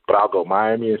 But I'll go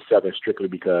Miami in 7 strictly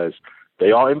because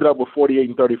they all ended up with 48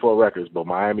 and 34 records, but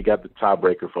Miami got the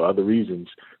tiebreaker for other reasons,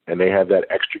 and they have that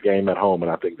extra game at home,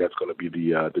 and I think that's going to be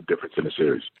the difference in the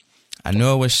series. I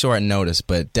know it was short notice,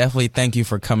 but definitely thank you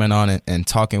for coming on and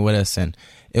talking with us, and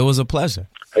it was a pleasure.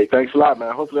 Hey, thanks a lot,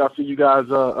 man. Hopefully I'll see you guys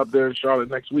up there in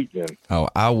Charlotte next weekend. Oh,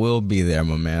 I will be there,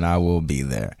 my man. I will be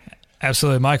there.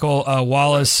 Absolutely. Michael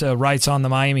Wallace writes on the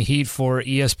Miami Heat for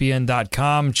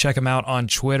ESPN.com. Check him out on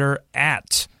Twitter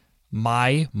at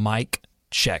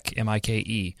MyMikeCheck,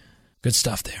 M-I-K-E. Good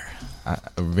stuff there.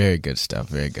 Very good stuff.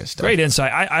 Very good stuff. Great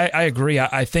insight. I agree.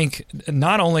 I think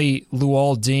not only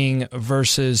Luol Deng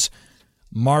versus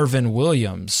Marvin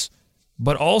Williams,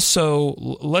 but also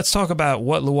let's talk about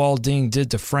what Luol Deng did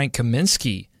to Frank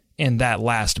Kaminsky in that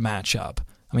last matchup.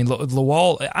 I mean,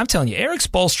 Luol, I'm telling you, Erik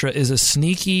Spoelstra is a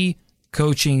sneaky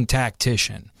coaching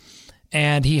tactician,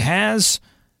 and he has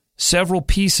several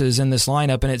pieces in this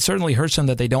lineup, and it certainly hurts him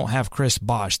that they don't have Chris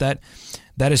Bosh. That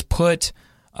has put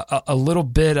a little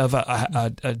bit of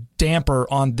a damper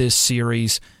on this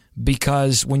series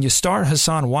because when you start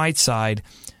Hassan Whiteside,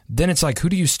 then it's like, who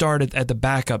do you start at the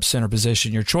backup center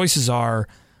position? Your choices are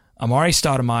Amari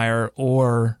Stoudemire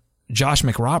or Josh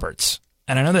McRoberts.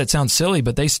 And I know that sounds silly,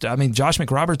 but Josh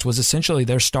McRoberts was essentially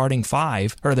their starting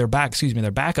five, or their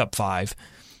backup five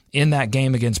in that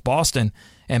game against Boston,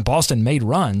 and Boston made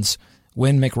runs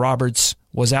when McRoberts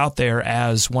was out there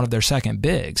as one of their second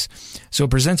bigs. So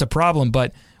it presents a problem,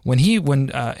 but when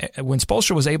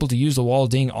Spoelstra was able to use Luol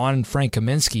Deng on Frank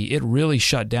Kaminsky, it really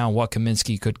shut down what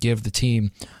Kaminsky could give the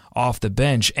team off the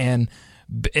bench, and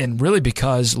really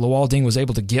because Luol Deng was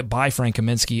able to get by Frank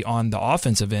Kaminsky on the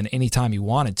offensive end anytime he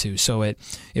wanted to. So it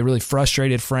really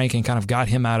frustrated Frank and kind of got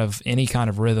him out of any kind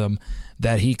of rhythm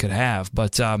that he could have.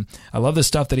 But I love the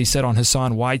stuff that he said on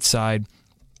Hassan Whiteside.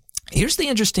 Here's the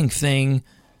interesting thing,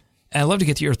 and I'd love to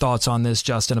get your thoughts on this,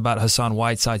 Justin, about Hassan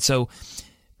Whiteside. So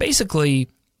basically,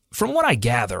 from what I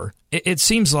gather, it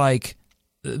seems like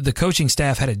the coaching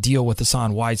staff had a deal with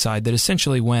Hassan Whiteside that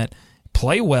essentially went,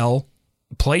 play well,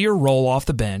 play your role off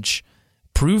the bench,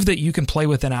 prove that you can play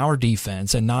within our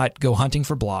defense and not go hunting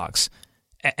for blocks,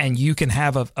 and you can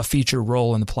have a feature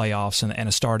role in the playoffs and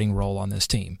a starting role on this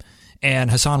team. And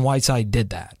Hassan Whiteside did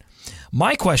that.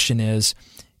 My question is,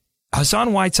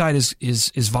 Hassan Whiteside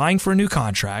is vying for a new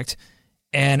contract,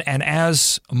 and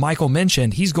as Michael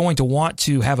mentioned, he's going to want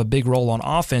to have a big role on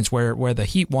offense where the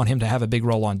Heat want him to have a big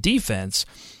role on defense.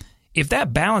 If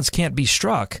that balance can't be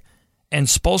struck and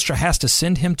Spoelstra has to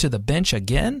send him to the bench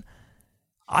again,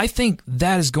 I think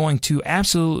that is going to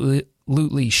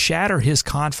absolutely shatter his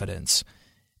confidence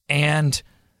and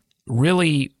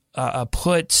really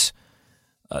put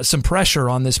some pressure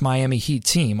on this Miami Heat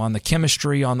team, on the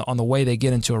chemistry, on the way they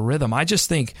get into a rhythm. I just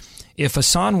think if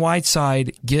Hassan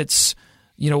Whiteside gets,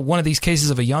 one of these cases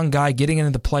of a young guy getting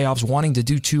into the playoffs, wanting to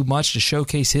do too much to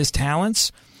showcase his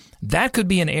talents, that could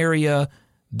be an area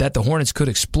that the Hornets could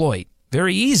exploit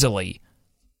very easily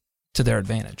to their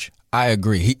advantage. I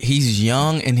agree. He's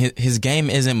young and his game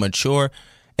isn't mature,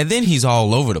 and then he's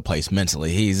all over the place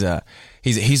mentally. He's a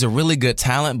really good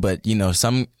talent, but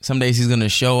some days he's going to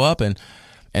show up and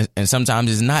sometimes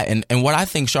he's not. And what I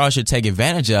think Charlotte should take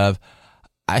advantage of,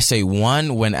 I say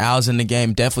one, when Al's in the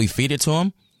game, definitely feed it to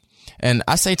him, and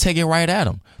I say take it right at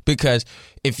him because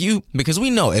we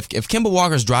know if Kemba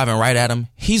Walker's driving right at him,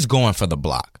 he's going for the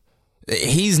block.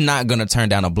 He's not going to turn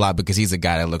down a block because he's a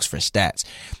guy that looks for stats.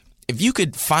 If you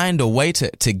could find a way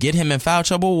to get him in foul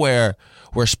trouble where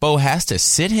Spo has to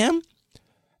sit him,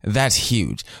 that's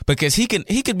huge. Because he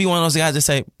could be one of those guys that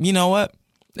say, you know what,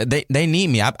 they need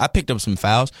me. I picked up some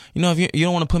fouls. If you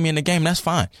don't want to put me in the game, that's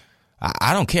fine.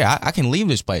 I don't care. I can leave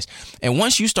this place. And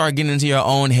once you start getting into your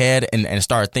own head and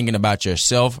start thinking about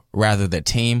yourself rather than the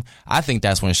team, I think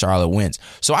that's when Charlotte wins.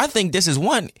 So I think this is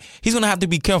one, he's going to have to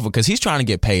be careful because he's trying to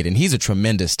get paid and he's a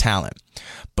tremendous talent.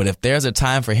 But if there's a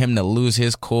time for him to lose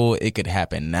his cool, it could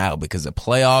happen now because the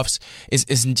playoffs is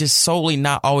just solely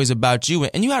not always about you.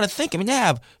 And you got to think, I mean, they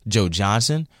have Joe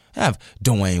Johnson, they have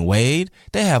Dwayne Wade,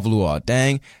 they have Luol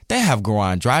Deng, they have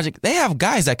Goran Dragic. They have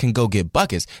guys that can go get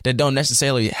buckets that don't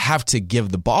necessarily have to give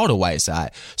the ball to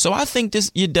Whiteside. So I think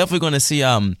you're definitely going to see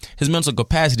his mental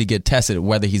capacity get tested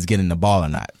whether he's getting the ball or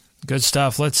not. Good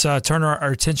stuff. Let's turn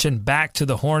our attention back to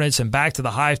the Hornets and back to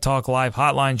the Hive Talk Live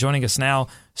hotline. Joining us now,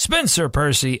 Spencer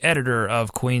Percy, editor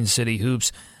of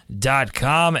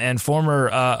QueenCityHoops.com and former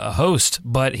host,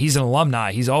 but he's an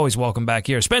alumni. He's always welcome back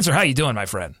here. Spencer, how you doing, my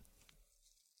friend?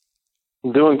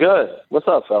 I'm doing good. What's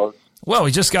up, fellas? Well, we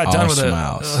just got done with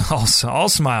smiles. All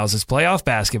smiles. It's playoff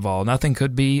basketball. Nothing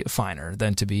could be finer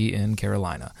than to be in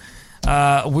Carolina.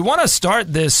 We want to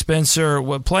start this, Spencer,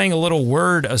 with playing a little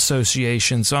word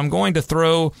association. So I'm going to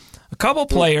throw a couple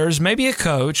players, maybe a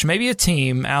coach, maybe a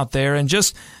team out there, and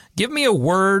just give me a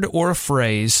word or a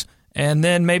phrase, and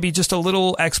then maybe just a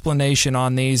little explanation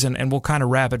on these, and we'll kind of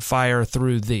rapid fire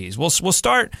through these. We'll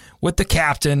start with the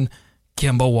captain,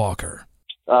 Kemba Walker.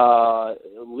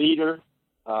 Leader,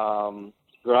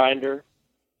 grinder,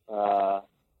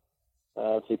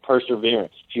 let's see,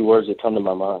 perseverance. A few words that come to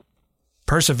my mind.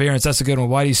 Perseverance, that's a good one.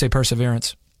 Why do you say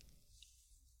perseverance?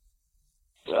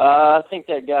 I think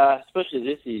that guy, especially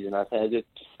this season, I just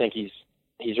think he's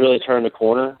really turned the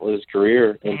corner with his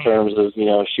career in terms of,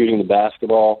 shooting the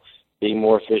basketball, being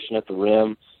more efficient at the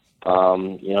rim.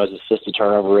 His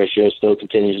assist-to-turnover ratio still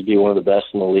continues to be one of the best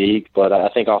in the league. But I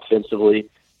think offensively,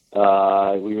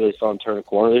 we really saw him turn a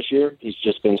corner this year. He's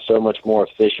just been so much more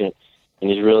efficient, and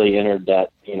he's really entered that,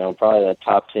 probably that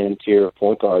top 10 tier of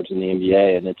point guards in the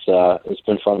NBA, and it's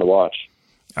been fun to watch.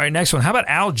 All right, next one. How about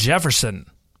Al Jefferson?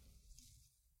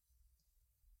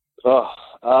 Well,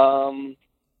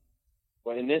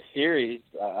 in this series,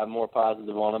 I'm more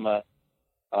positive on him.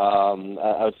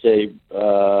 I would say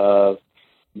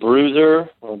bruiser.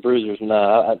 Well, bruiser's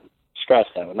not. Scratch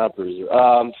that one, not bruiser.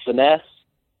 Finesse,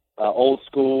 old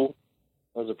school.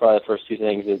 Those are probably the first two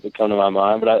things that come to my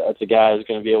mind. But that's a guy who's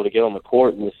going to be able to get on the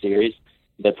court in this series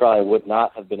that probably would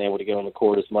not have been able to get on the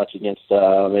court as much against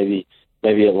maybe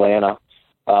Atlanta.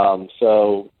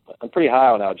 So I'm pretty high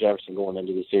on Al Jefferson going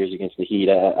into the series against the Heat.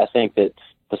 I think that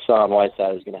Hassan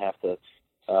Whiteside is going to have to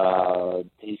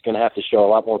show a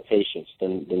lot more patience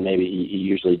than maybe he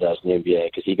usually does in the NBA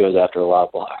because he goes after a lot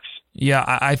of blocks.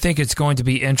 Yeah, I think it's going to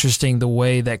be interesting the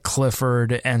way that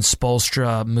Clifford and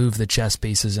Spoelstra move the chess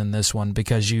pieces in this one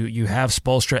because you have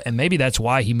Spoelstra, and maybe that's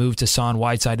why he moved Hassan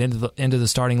Whiteside into the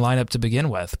starting lineup to begin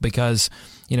with because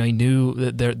he knew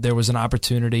that there was an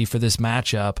opportunity for this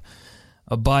matchup.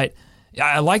 But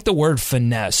I like the word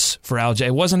finesse for Al J.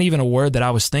 It wasn't even a word that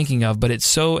I was thinking of, but it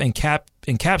so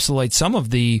encapsulates some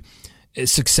of the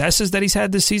successes that he's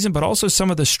had this season, but also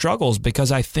some of the struggles because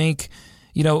I think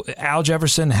Al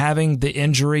Jefferson having the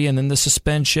injury and then the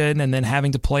suspension and then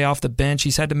having to play off the bench,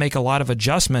 he's had to make a lot of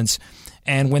adjustments.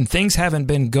 And when things haven't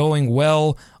been going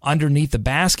well underneath the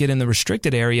basket in the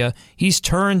restricted area, he's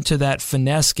turned to that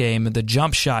finesse game, the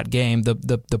jump shot game,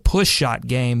 the push shot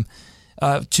game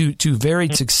to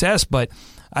varied success. But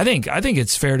I think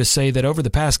it's fair to say that over the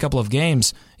past couple of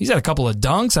games, he's had a couple of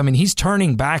dunks. I mean, he's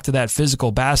turning back to that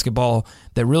physical basketball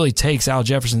that really takes Al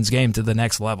Jefferson's game to the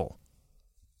next level.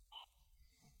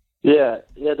 Yeah,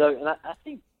 Doug, and I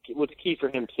think what's key for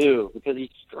him too, because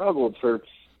he struggled through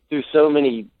so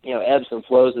many ebbs and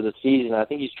flows of the season. I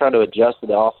think he's trying to adjust to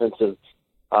the offensive,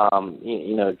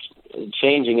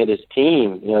 changing of his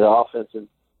team, the offensive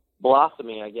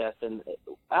blossoming, I guess. And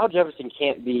Al Jefferson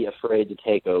can't be afraid to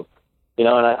take over, and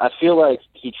I feel like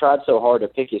he tried so hard to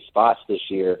pick his spots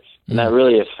this year, and that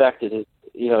really affected his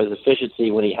efficiency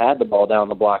when he had the ball down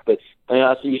the block. But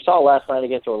you saw last night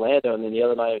against Orlando, and then the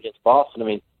other night against Boston. I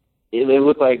mean, it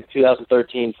looked like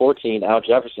 2013-14 Al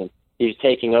Jefferson. He's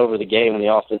taking over the game on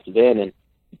the offensive end, and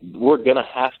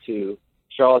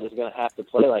Charlotte is going to have to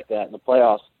play like that in the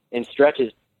playoffs in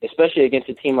stretches, especially against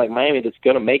a team like Miami that's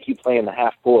going to make you play in the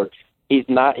half court. He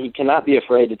cannot be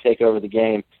afraid to take over the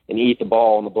game and eat the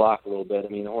ball on the block a little bit. I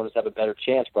mean, the Hornets have a better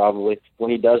chance probably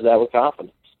when he does that with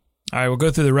confidence. All right, we'll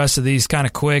go through the rest of these kind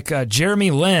of quick.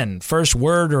 Jeremy Lin, first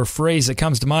word or phrase that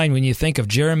comes to mind when you think of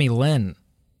Jeremy Lin.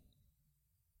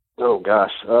 Oh, gosh.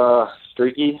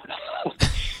 Streaky.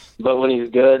 But when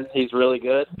he's good, he's really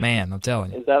good. Man, I'm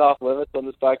telling you. Is that off limits on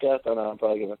this podcast? I don't know. I'm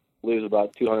probably going to lose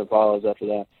about 200 followers after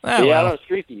that. I don't know,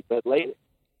 streaky. But recently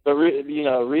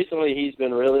he's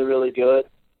been really, really good.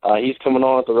 he's coming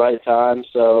on at the right time.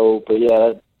 So, but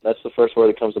yeah, that's the first word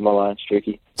that comes to my mind,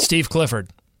 Streaky. Steve Clifford.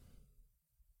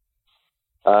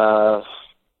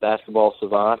 Basketball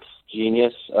savant,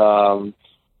 genius. I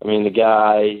mean, the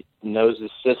guy knows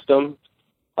his system.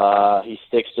 He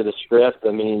sticks to the script.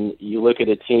 I mean, you look at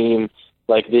a team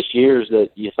like this year's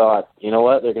that you thought, you know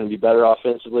what, they're going to be better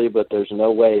offensively, but there's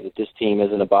no way that this team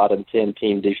isn't a bottom 10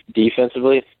 team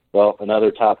defensively. Well,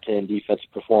 another top 10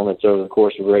 defensive performance over the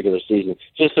course of a regular season.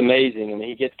 Just amazing. I mean,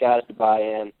 he gets guys to buy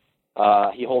in.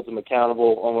 He holds them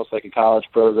accountable almost like a college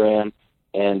program.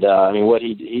 And, I mean,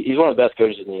 he's one of the best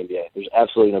coaches in the NBA. There's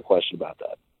absolutely no question about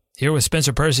that. Here with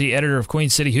Spencer Percy, editor of Queen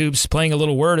City Hoops, playing a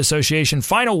little word association.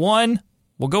 Final one.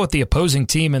 We'll go with the opposing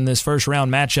team in this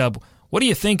first-round matchup. What do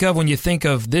you think of when you think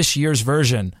of this year's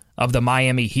version of the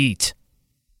Miami Heat?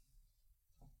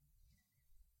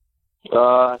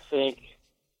 I think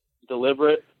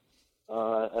deliberate.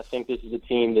 I think this is a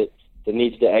team that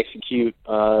needs to execute.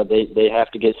 They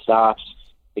have to get stops.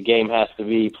 The game has to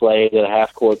be played at a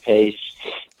half-court pace,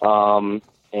 and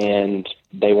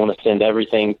they want to send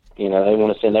everything. They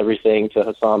want to send everything to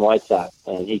Hassan Whiteside,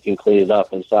 and he can clean it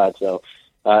up inside. So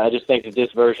I just think that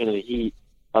this version of the Heat,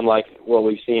 unlike what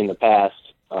we've seen in the past,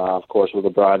 of course, with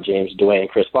LeBron James, Dwayne, and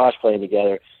Chris Bosh playing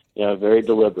together, very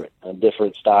deliberate, a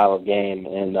different style of game,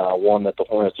 and one that the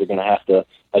Hornets are going to have to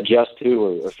adjust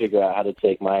to or figure out how to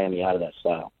take Miami out of that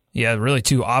style. Yeah, really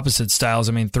two opposite styles.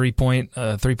 I mean,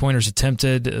 three-pointers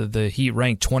attempted. The Heat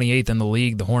ranked 28th in the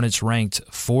league. The Hornets ranked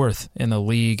 4th in the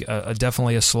league.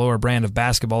 Definitely a slower brand of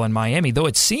basketball in Miami, though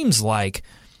it seems like,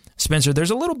 Spencer,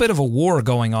 there's a little bit of a war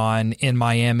going on in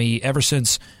Miami ever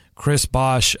since Chris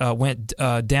Bosh went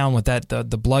down with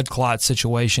the blood clot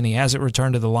situation. He hasn't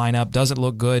returned to the lineup. Doesn't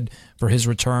look good for his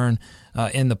return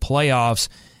in the playoffs.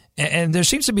 And there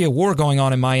seems to be a war going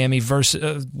on in Miami with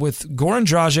Goran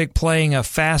Dragic playing a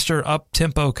faster,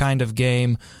 up-tempo kind of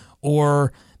game,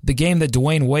 or the game that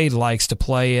Dwayne Wade likes to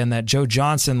play and that Joe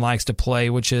Johnson likes to play,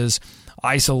 which is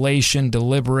isolation,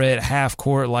 deliberate,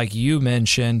 half-court, like you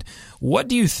mentioned. What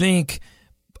do you think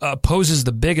poses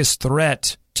the biggest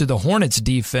threat to the Hornets'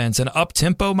 defense, an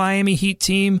up-tempo Miami Heat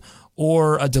team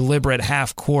or a deliberate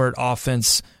half-court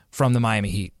offense from the Miami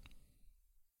Heat?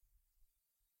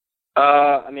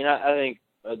 I think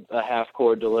a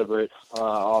half-court deliberate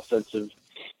offensive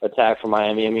attack for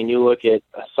Miami. I mean, you look at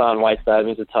Hassan Whiteside, I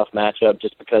mean, it's a tough matchup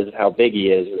just because of how big he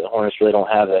is. The Hornets really don't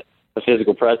have a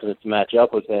physical presence to match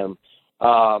up with him.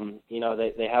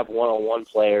 They have one-on-one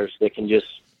players that can just,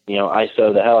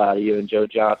 ISO the hell out of you, and Joe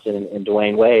Johnson and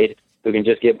Dwayne Wade, who can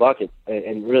just get buckets.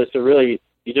 And really,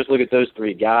 you just look at those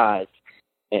three guys,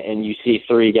 and you see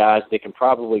three guys that can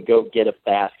probably go get a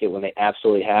basket when they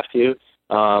absolutely have to.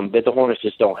 That the Hornets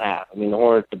just don't have. I mean,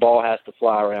 the ball has to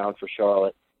fly around for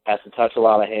Charlotte, has to touch a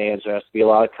lot of hands, there has to be a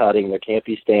lot of cutting, there can't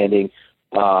be standing.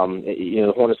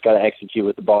 The Hornets got to execute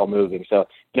with the ball moving. So,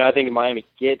 I think if Miami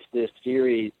gets this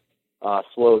series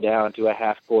slowed down to a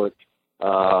half-court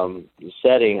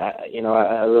setting,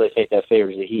 I really think that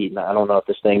favors the Heat. And I don't know if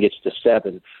this thing gets to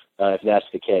 7, if that's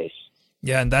the case.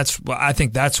 Yeah, and I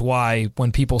think that's why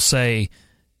when people say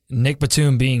Nick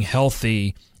Batum being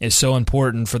healthy is so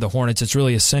important for the Hornets, it's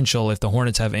really essential if the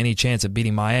Hornets have any chance at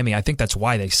beating Miami. I think that's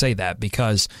why they say that,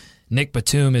 because Nick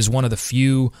Batum is one of the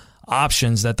few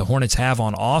options that the Hornets have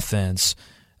on offense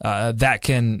that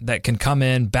can come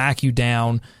in, back you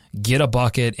down, get a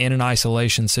bucket in an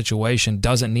isolation situation,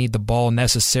 doesn't need the ball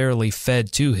necessarily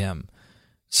fed to him.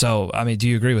 So, I mean, do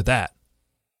you agree with that?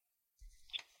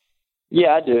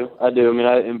 Yeah, I do. I mean,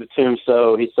 in Batum,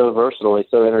 he's so versatile, he's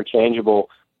so interchangeable.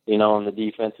 On the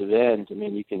defensive end, I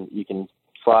mean, you can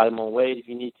slide him on Wade if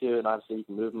you need to, and obviously you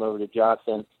can move him over to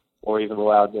Johnson or even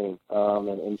Loudon.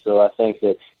 And so I think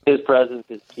that his presence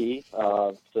is key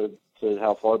to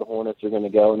how far the Hornets are going to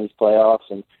go in these playoffs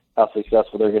and how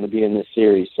successful they're going to be in this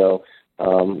series. So,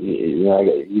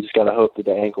 you just got to hope that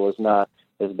the ankle is not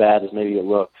as bad as maybe it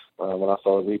looked when I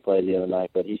saw the replay the other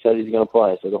night. But he said he's going to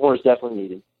play, so the Hornets definitely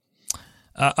need him.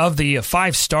 Of the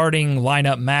 5 starting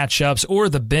lineup matchups or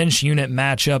the bench unit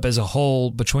matchup as a whole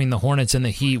between the Hornets and the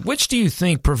Heat, which do you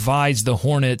think provides the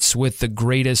Hornets with the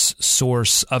greatest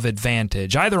source of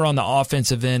advantage, either on the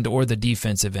offensive end or the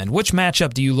defensive end? Which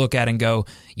matchup do you look at and go,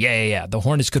 yeah, the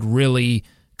Hornets could really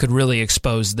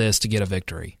expose this to get a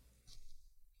victory?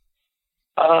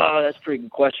 That's a pretty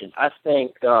good question. I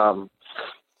think that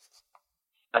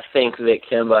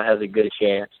Kemba has a good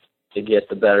chance to get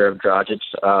the better of Dragic.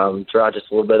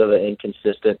 Dragic's a little bit of an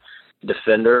inconsistent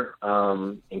defender,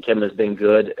 and Kemba's been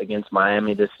good against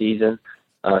Miami this season,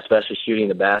 especially shooting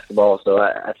the basketball. So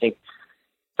I think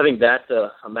I think that's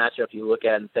a matchup you look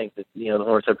at and think that, the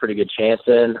Hornets have a pretty good chance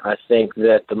in. I think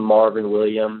that the Marvin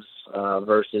Williams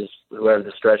versus whoever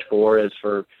the stretch four is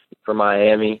for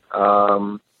Miami,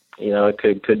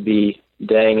 it could be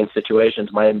Dang in situations,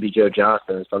 might even be Joe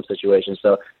Johnson in some situations.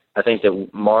 So I think that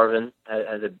Marvin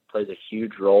plays a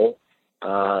huge role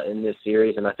in this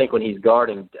series, and I think when he's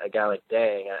guarding a guy like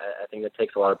Dang, I think that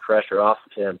takes a lot of pressure off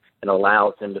of him and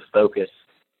allows him to focus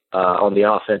on the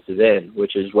offensive end,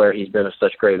 which is where he's been of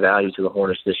such great value to the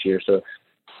Hornets this year. So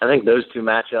I think those two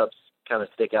matchups kind of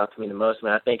stick out to me the most. I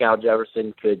mean, I think Al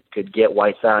Jefferson could get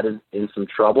Whiteside in some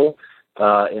trouble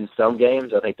in some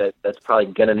games. I think that's probably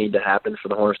going to need to happen for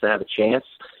the Hornets to have a chance.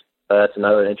 That's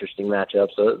another interesting matchup.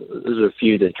 So those are a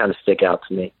few that kind of stick out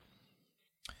to me.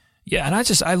 Yeah, and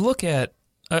I look at,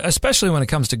 especially when it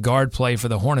comes to guard play for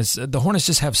the Hornets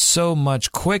just have so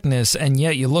much quickness, and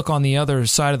yet you look on the other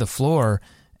side of the floor,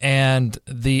 and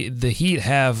the Heat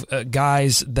have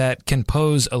guys that can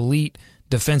pose elite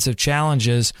defensive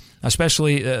challenges,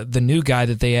 especially the new guy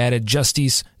that they added,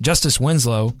 Justice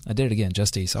Winslow. I did it again,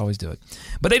 Justice, I always do it.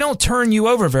 But they don't turn you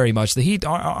over very much. The Heat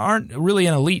aren't really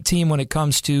an elite team when it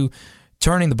comes to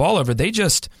turning the ball over. They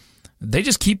just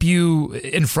keep you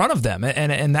in front of them,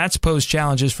 and that's posed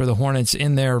challenges for the Hornets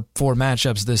in their 4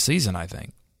 matchups this season, I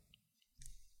think.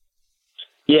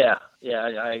 Yeah,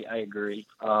 I agree.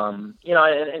 And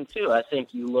too, I think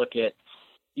you look at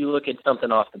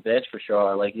something off the bench for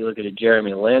Charlotte. Like you look at a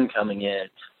Jeremy Lin coming in,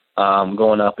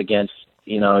 going up against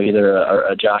either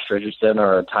a Josh Richardson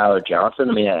or a Tyler Johnson.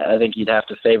 I mean, I think you'd have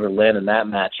to favor Lin in that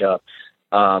matchup.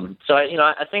 So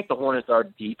I think the Hornets are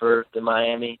deeper than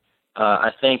Miami.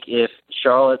 I think if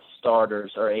Charlotte's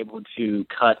starters are able to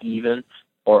cut even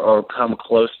or come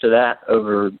close to that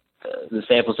over the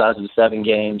sample size of 7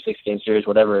 games, 6-game series,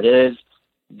 whatever it is,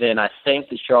 then I think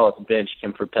the Charlotte's bench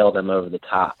can propel them over the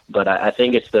top. But I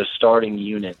think it's those starting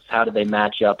units. How do they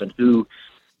match up, and who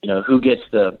gets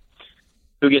the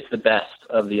best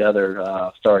of the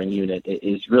other starting unit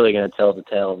is really going to tell the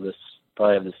tale of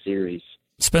this series.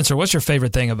 Spencer, what's your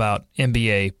favorite thing about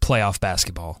NBA playoff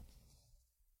basketball?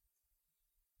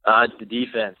 It's the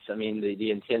defense. I mean,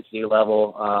 the intensity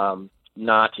level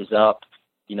notches up.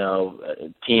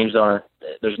 Teams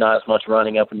there's not as much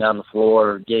running up and down the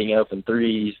floor, getting open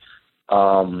threes.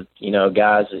 Guys, you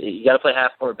got to play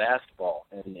half-court basketball,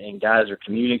 and guys are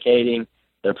communicating.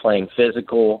 They're playing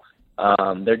physical.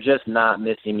 They're just not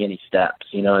missing any steps,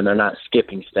 and they're not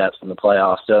skipping steps in the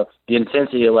playoffs. So the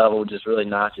intensity level just really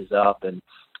notches up, and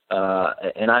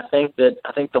I think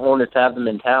the Hornets have the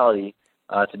mentality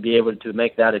to be able to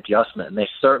make that adjustment, and they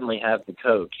certainly have the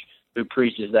coach who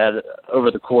preaches that over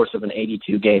the course of an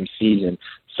 82-game season.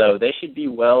 So they should be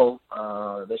well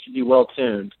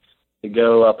tuned to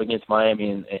go up against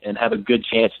Miami and have a good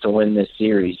chance to win this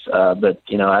series. But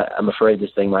I'm afraid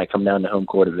this thing might come down to home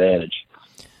court advantage.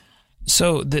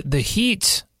 So the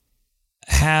Heat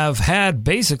have had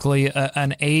basically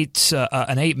an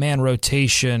 8-man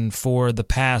rotation for the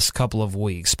past couple of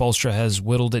weeks. Spoelstra has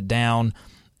whittled it down.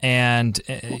 And,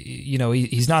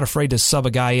 he's not afraid to sub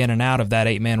a guy in and out of that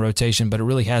 8-man rotation, but it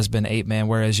really has been 8-man,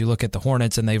 whereas you look at the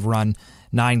Hornets and they've run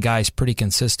 9 guys pretty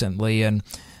consistently. And,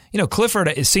 Clifford,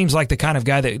 it seems like the kind of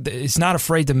guy that is not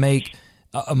afraid to make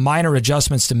minor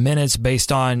adjustments to minutes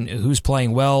based on who's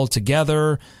playing well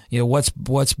together,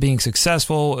 what's being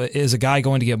successful. Is a guy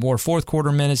going to get more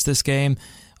fourth-quarter minutes this game?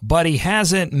 But he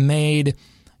hasn't made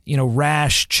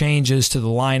rash changes to the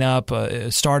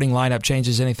lineup, starting lineup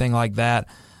changes, anything like that.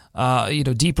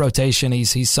 Deep rotation,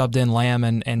 he's subbed in Lamb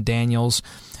and Daniels.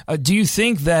 Do you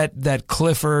think that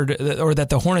Clifford or that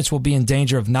the Hornets will be in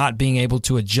danger of not being able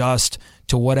to adjust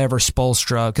to whatever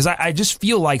Spoelstra? Because I just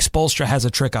feel like Spoelstra has a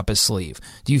trick up his sleeve.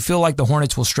 Do you feel like the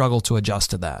Hornets will struggle to adjust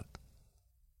to that?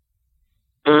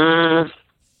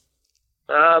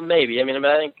 Maybe.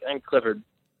 I think Clifford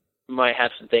might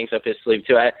have some things up his sleeve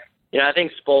too. I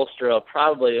think Spoelstra,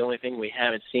 probably the only thing we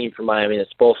haven't seen from Miami that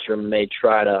Spoelstra may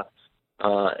try to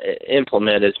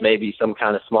implement is maybe some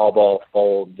kind of small ball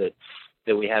fold that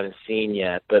we haven't seen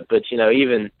yet. But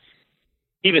even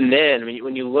then,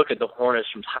 when you look at the Hornets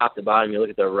from top to bottom, you look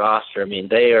at their roster,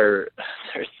 they're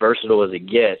as versatile as it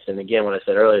gets. And again, what I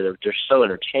said earlier, they're so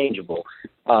interchangeable.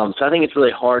 So I think it's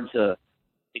really hard to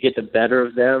get the better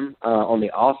of them on the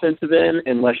offensive end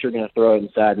unless you're going to throw it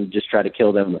inside and just try to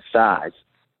kill them with size,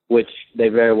 which they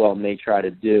very well may try to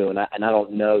do. And I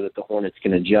don't know that the Hornets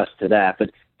can adjust to that.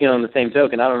 But, on the same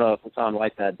token, I don't know if Hassan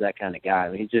Whiteside's that kind of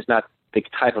guy. He's just not the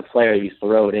type of player you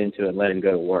throw it into and let him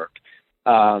go to work.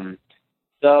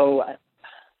 So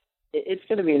it's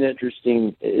going to be an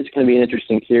interesting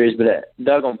series. But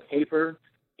Doug, on paper,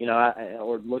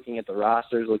 or looking at the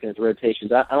rosters, looking at the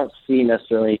rotations, I don't see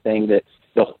necessarily anything that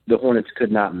the Hornets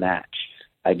could not match,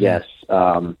 I guess.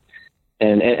 And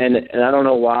I don't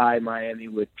know why Miami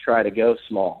would try to go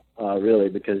small, really,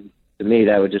 because to me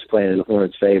that would just play into the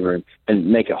Hornets' favor and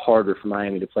make it harder for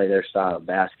Miami to play their style of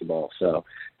basketball. So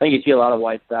I think you see a lot of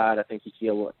Whiteside. I think you see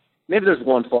maybe there's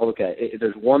one flaw. Okay, if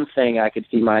there's one thing I could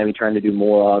see Miami trying to do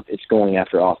more of, it's going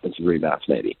after offensive rebounds,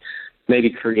 maybe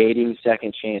creating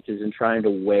second chances and trying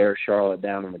to wear Charlotte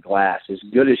down on the glass. As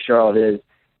good as Charlotte is,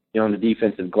 on the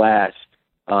defensive glass,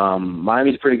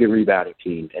 Miami's a pretty good rebounding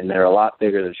team, and they're a lot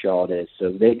bigger than Charlotte is.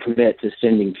 So they commit to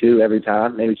sending two every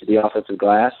time, maybe to the offensive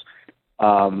glass.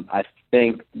 I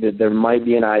think that there might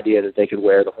be an idea that they could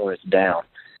wear the Hornets down.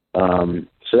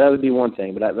 So that would be one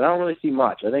thing, but I don't really see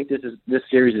much. I think this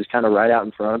series is kind of right out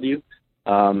in front of you,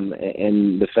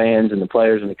 and the fans and the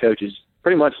players and the coaches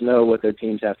pretty much know what their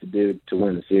teams have to do to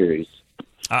win the series.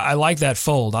 I like that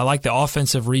fold. I like the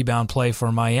offensive rebound play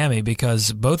for Miami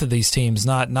because both of these teams,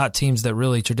 not teams that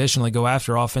really traditionally go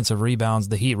after offensive rebounds.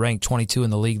 The Heat ranked 22 in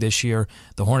the league this year,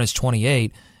 the Hornets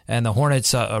 28, and the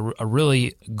Hornets a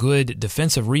really good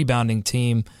defensive rebounding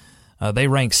team. They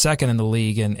rank second in the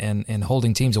league in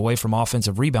holding teams away from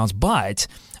offensive rebounds. But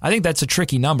I think that's a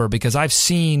tricky number because I've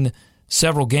seen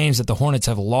several games that the Hornets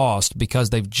have lost because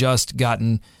they've just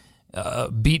gotten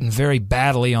beaten very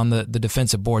badly on the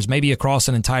defensive boards. Maybe across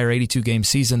an entire 82-game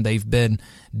season they've been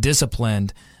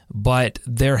disciplined, but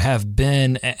there have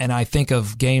been, and I think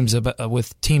of games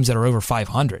with teams that are over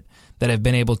 500 that have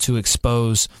been able to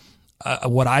expose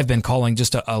what I've been calling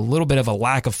just a little bit of a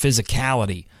lack of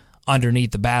physicality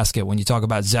underneath the basket when you talk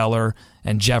about Zeller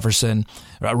and Jefferson.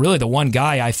 Really the one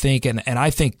guy I think, and I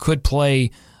think could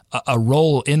play a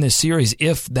role in this series,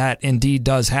 if that indeed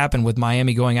does happen with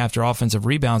Miami going after offensive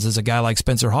rebounds, is a guy like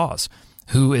Spencer Hawes,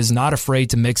 who is not afraid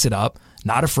to mix it up,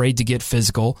 not afraid to get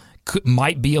physical,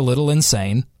 might be a little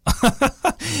insane.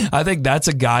 I think that's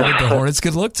a guy that the Hornets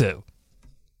could look to.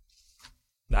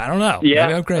 I don't know. Yeah,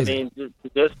 maybe I'm crazy.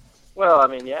 just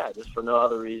for no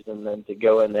other reason than to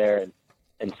go in there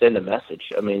and send a message.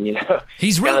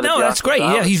 He's really, that's great.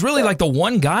 Yeah, he's really like the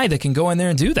one guy that can go in there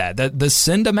and do that, the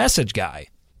send a message guy.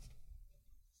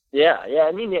 Yeah.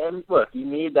 And look, you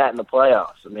need that in the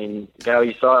playoffs.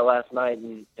 You saw it last night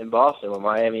in Boston when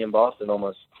Miami and Boston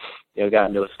almost, got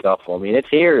into a scuffle. It's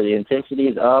here. The intensity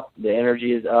is up. The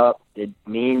energy is up. It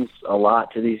means a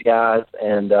lot to these guys.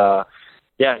 And,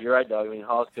 yeah, you're right, Doug.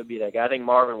 Hawes could be that guy. I think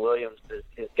Marvin Williams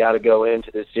has got to go into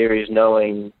this series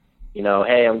knowing,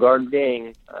 hey, I'm guarding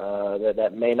Ding.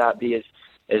 That may not be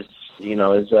as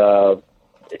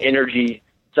energy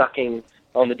sucking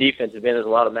on the defensive end as a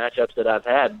lot of matchups that I've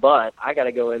had, but I got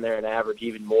to go in there and average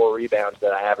even more rebounds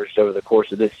than I averaged over the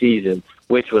course of this season,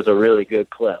 which was a really good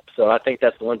clip. So I think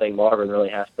that's the one thing Marvin really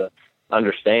has to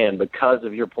understand because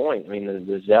of your point.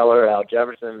 The Zeller, Al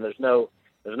Jefferson, there's no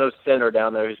center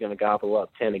down there who's going to gobble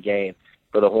up 10 a game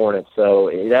for the Hornets. So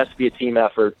it has to be a team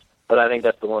effort, but I think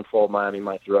that's the one fault Miami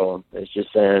might throw them. It's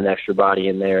just sending an extra body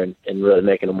in there and really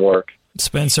making them work.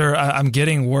 Spencer, I'm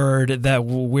getting word that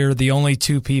we're the only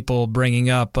two people bringing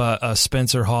up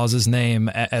Spencer Hawes' name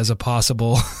as a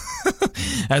possible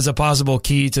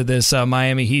key to this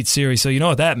Miami Heat series. So you know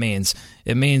what that means?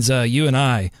 It means you and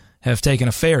I have taken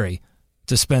a ferry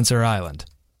to Spencer Island.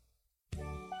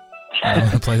 I'm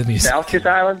going to play the music. Stauskas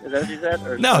Island? Is that what you said?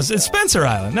 Or no, it's Spencer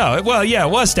Island. No, well, yeah, it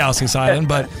was Stauskas Island,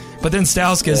 but then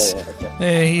Stauskas,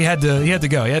 he had to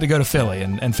go. He had to go to Philly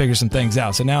and figure some things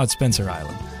out. So now it's Spencer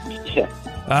Island.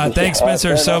 Thanks,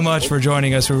 Spencer, so much for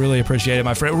joining us. We really appreciate it,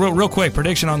 my friend. Real quick,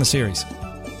 prediction on the series.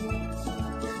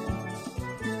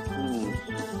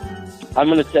 I'm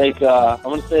going to say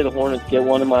the Hornets get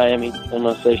one in Miami. I'm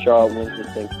going to say Charlotte wins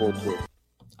this thing 4-2.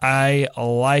 I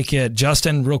like it.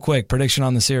 Justin, real quick, prediction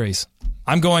on the series.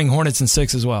 I'm going Hornets in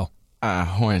 6 as well.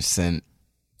 Hornets in...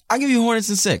 I'll give you Hornets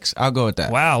in 6. I'll go with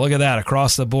that. Wow, look at that,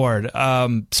 across the board.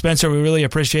 Spencer, we really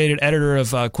appreciate it. Editor of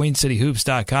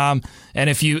QueenCityHoops.com. And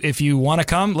if you want to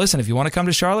come, if you want to come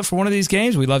to Charlotte for one of these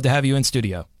games, we'd love to have you in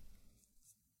studio.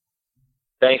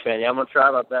 Thanks, man. Yeah, I'm going to try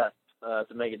my best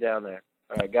to make it down there.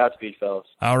 All right, Godspeed, fellas.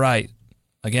 All right.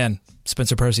 Again,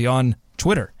 Spencer Percy on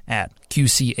Twitter at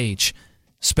QCH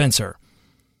Spencer.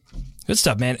 Good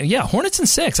stuff, man. Yeah, Hornets in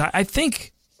 6.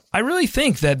 I really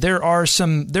think that there are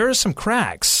some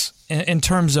cracks in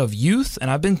terms of youth, and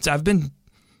I've been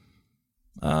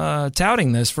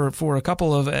touting this for a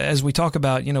couple of, as we talk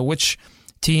about, which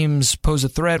teams pose a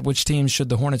threat, which teams should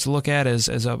the Hornets look at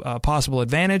as a possible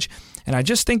advantage, and I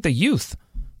just think the youth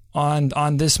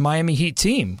on this Miami Heat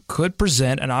team could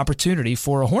present an opportunity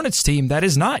for a Hornets team that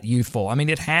is not youthful.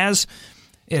 It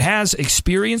has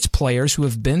experienced players who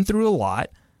have been through a lot,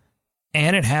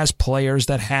 and it has players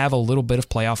that have a little bit of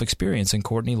playoff experience in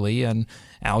Courtney Lee and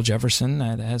Al Jefferson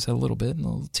has a little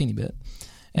teeny bit.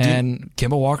 And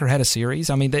Kemba Walker had a series.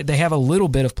 I mean, they have a little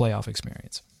bit of playoff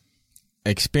experience.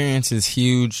 Experience is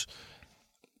huge.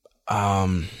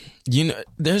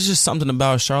 There's just something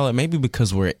about Charlotte, maybe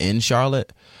because we're in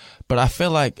Charlotte, but I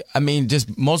feel like,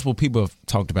 just multiple people have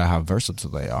talked about how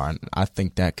versatile they are, and I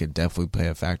think that could definitely play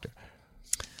a factor.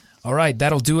 All right,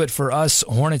 that'll do it for us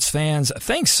Hornets fans.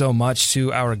 Thanks so much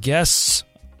to our guests,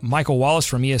 Michael Wallace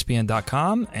from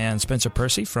ESPN.com and Spencer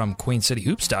Percy from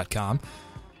QueenCityHoops.com.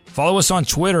 Follow us on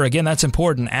Twitter. Again, that's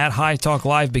important, at High Talk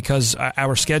Live, because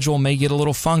our schedule may get a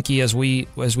little funky as we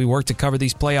work to cover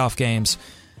these playoff games.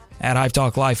 At Hive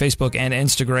Talk Live, Facebook and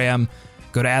Instagram.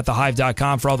 Go to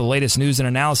atthehive.com for all the latest news and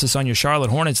analysis on your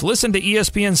Charlotte Hornets. Listen to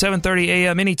ESPN 730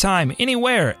 AM anytime,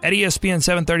 anywhere at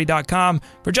ESPN730.com.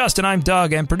 For Justin, I'm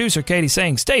Doug, and producer Katie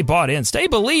saying stay bought in, stay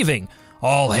believing.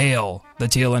 All hail the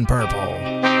teal and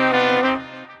purple.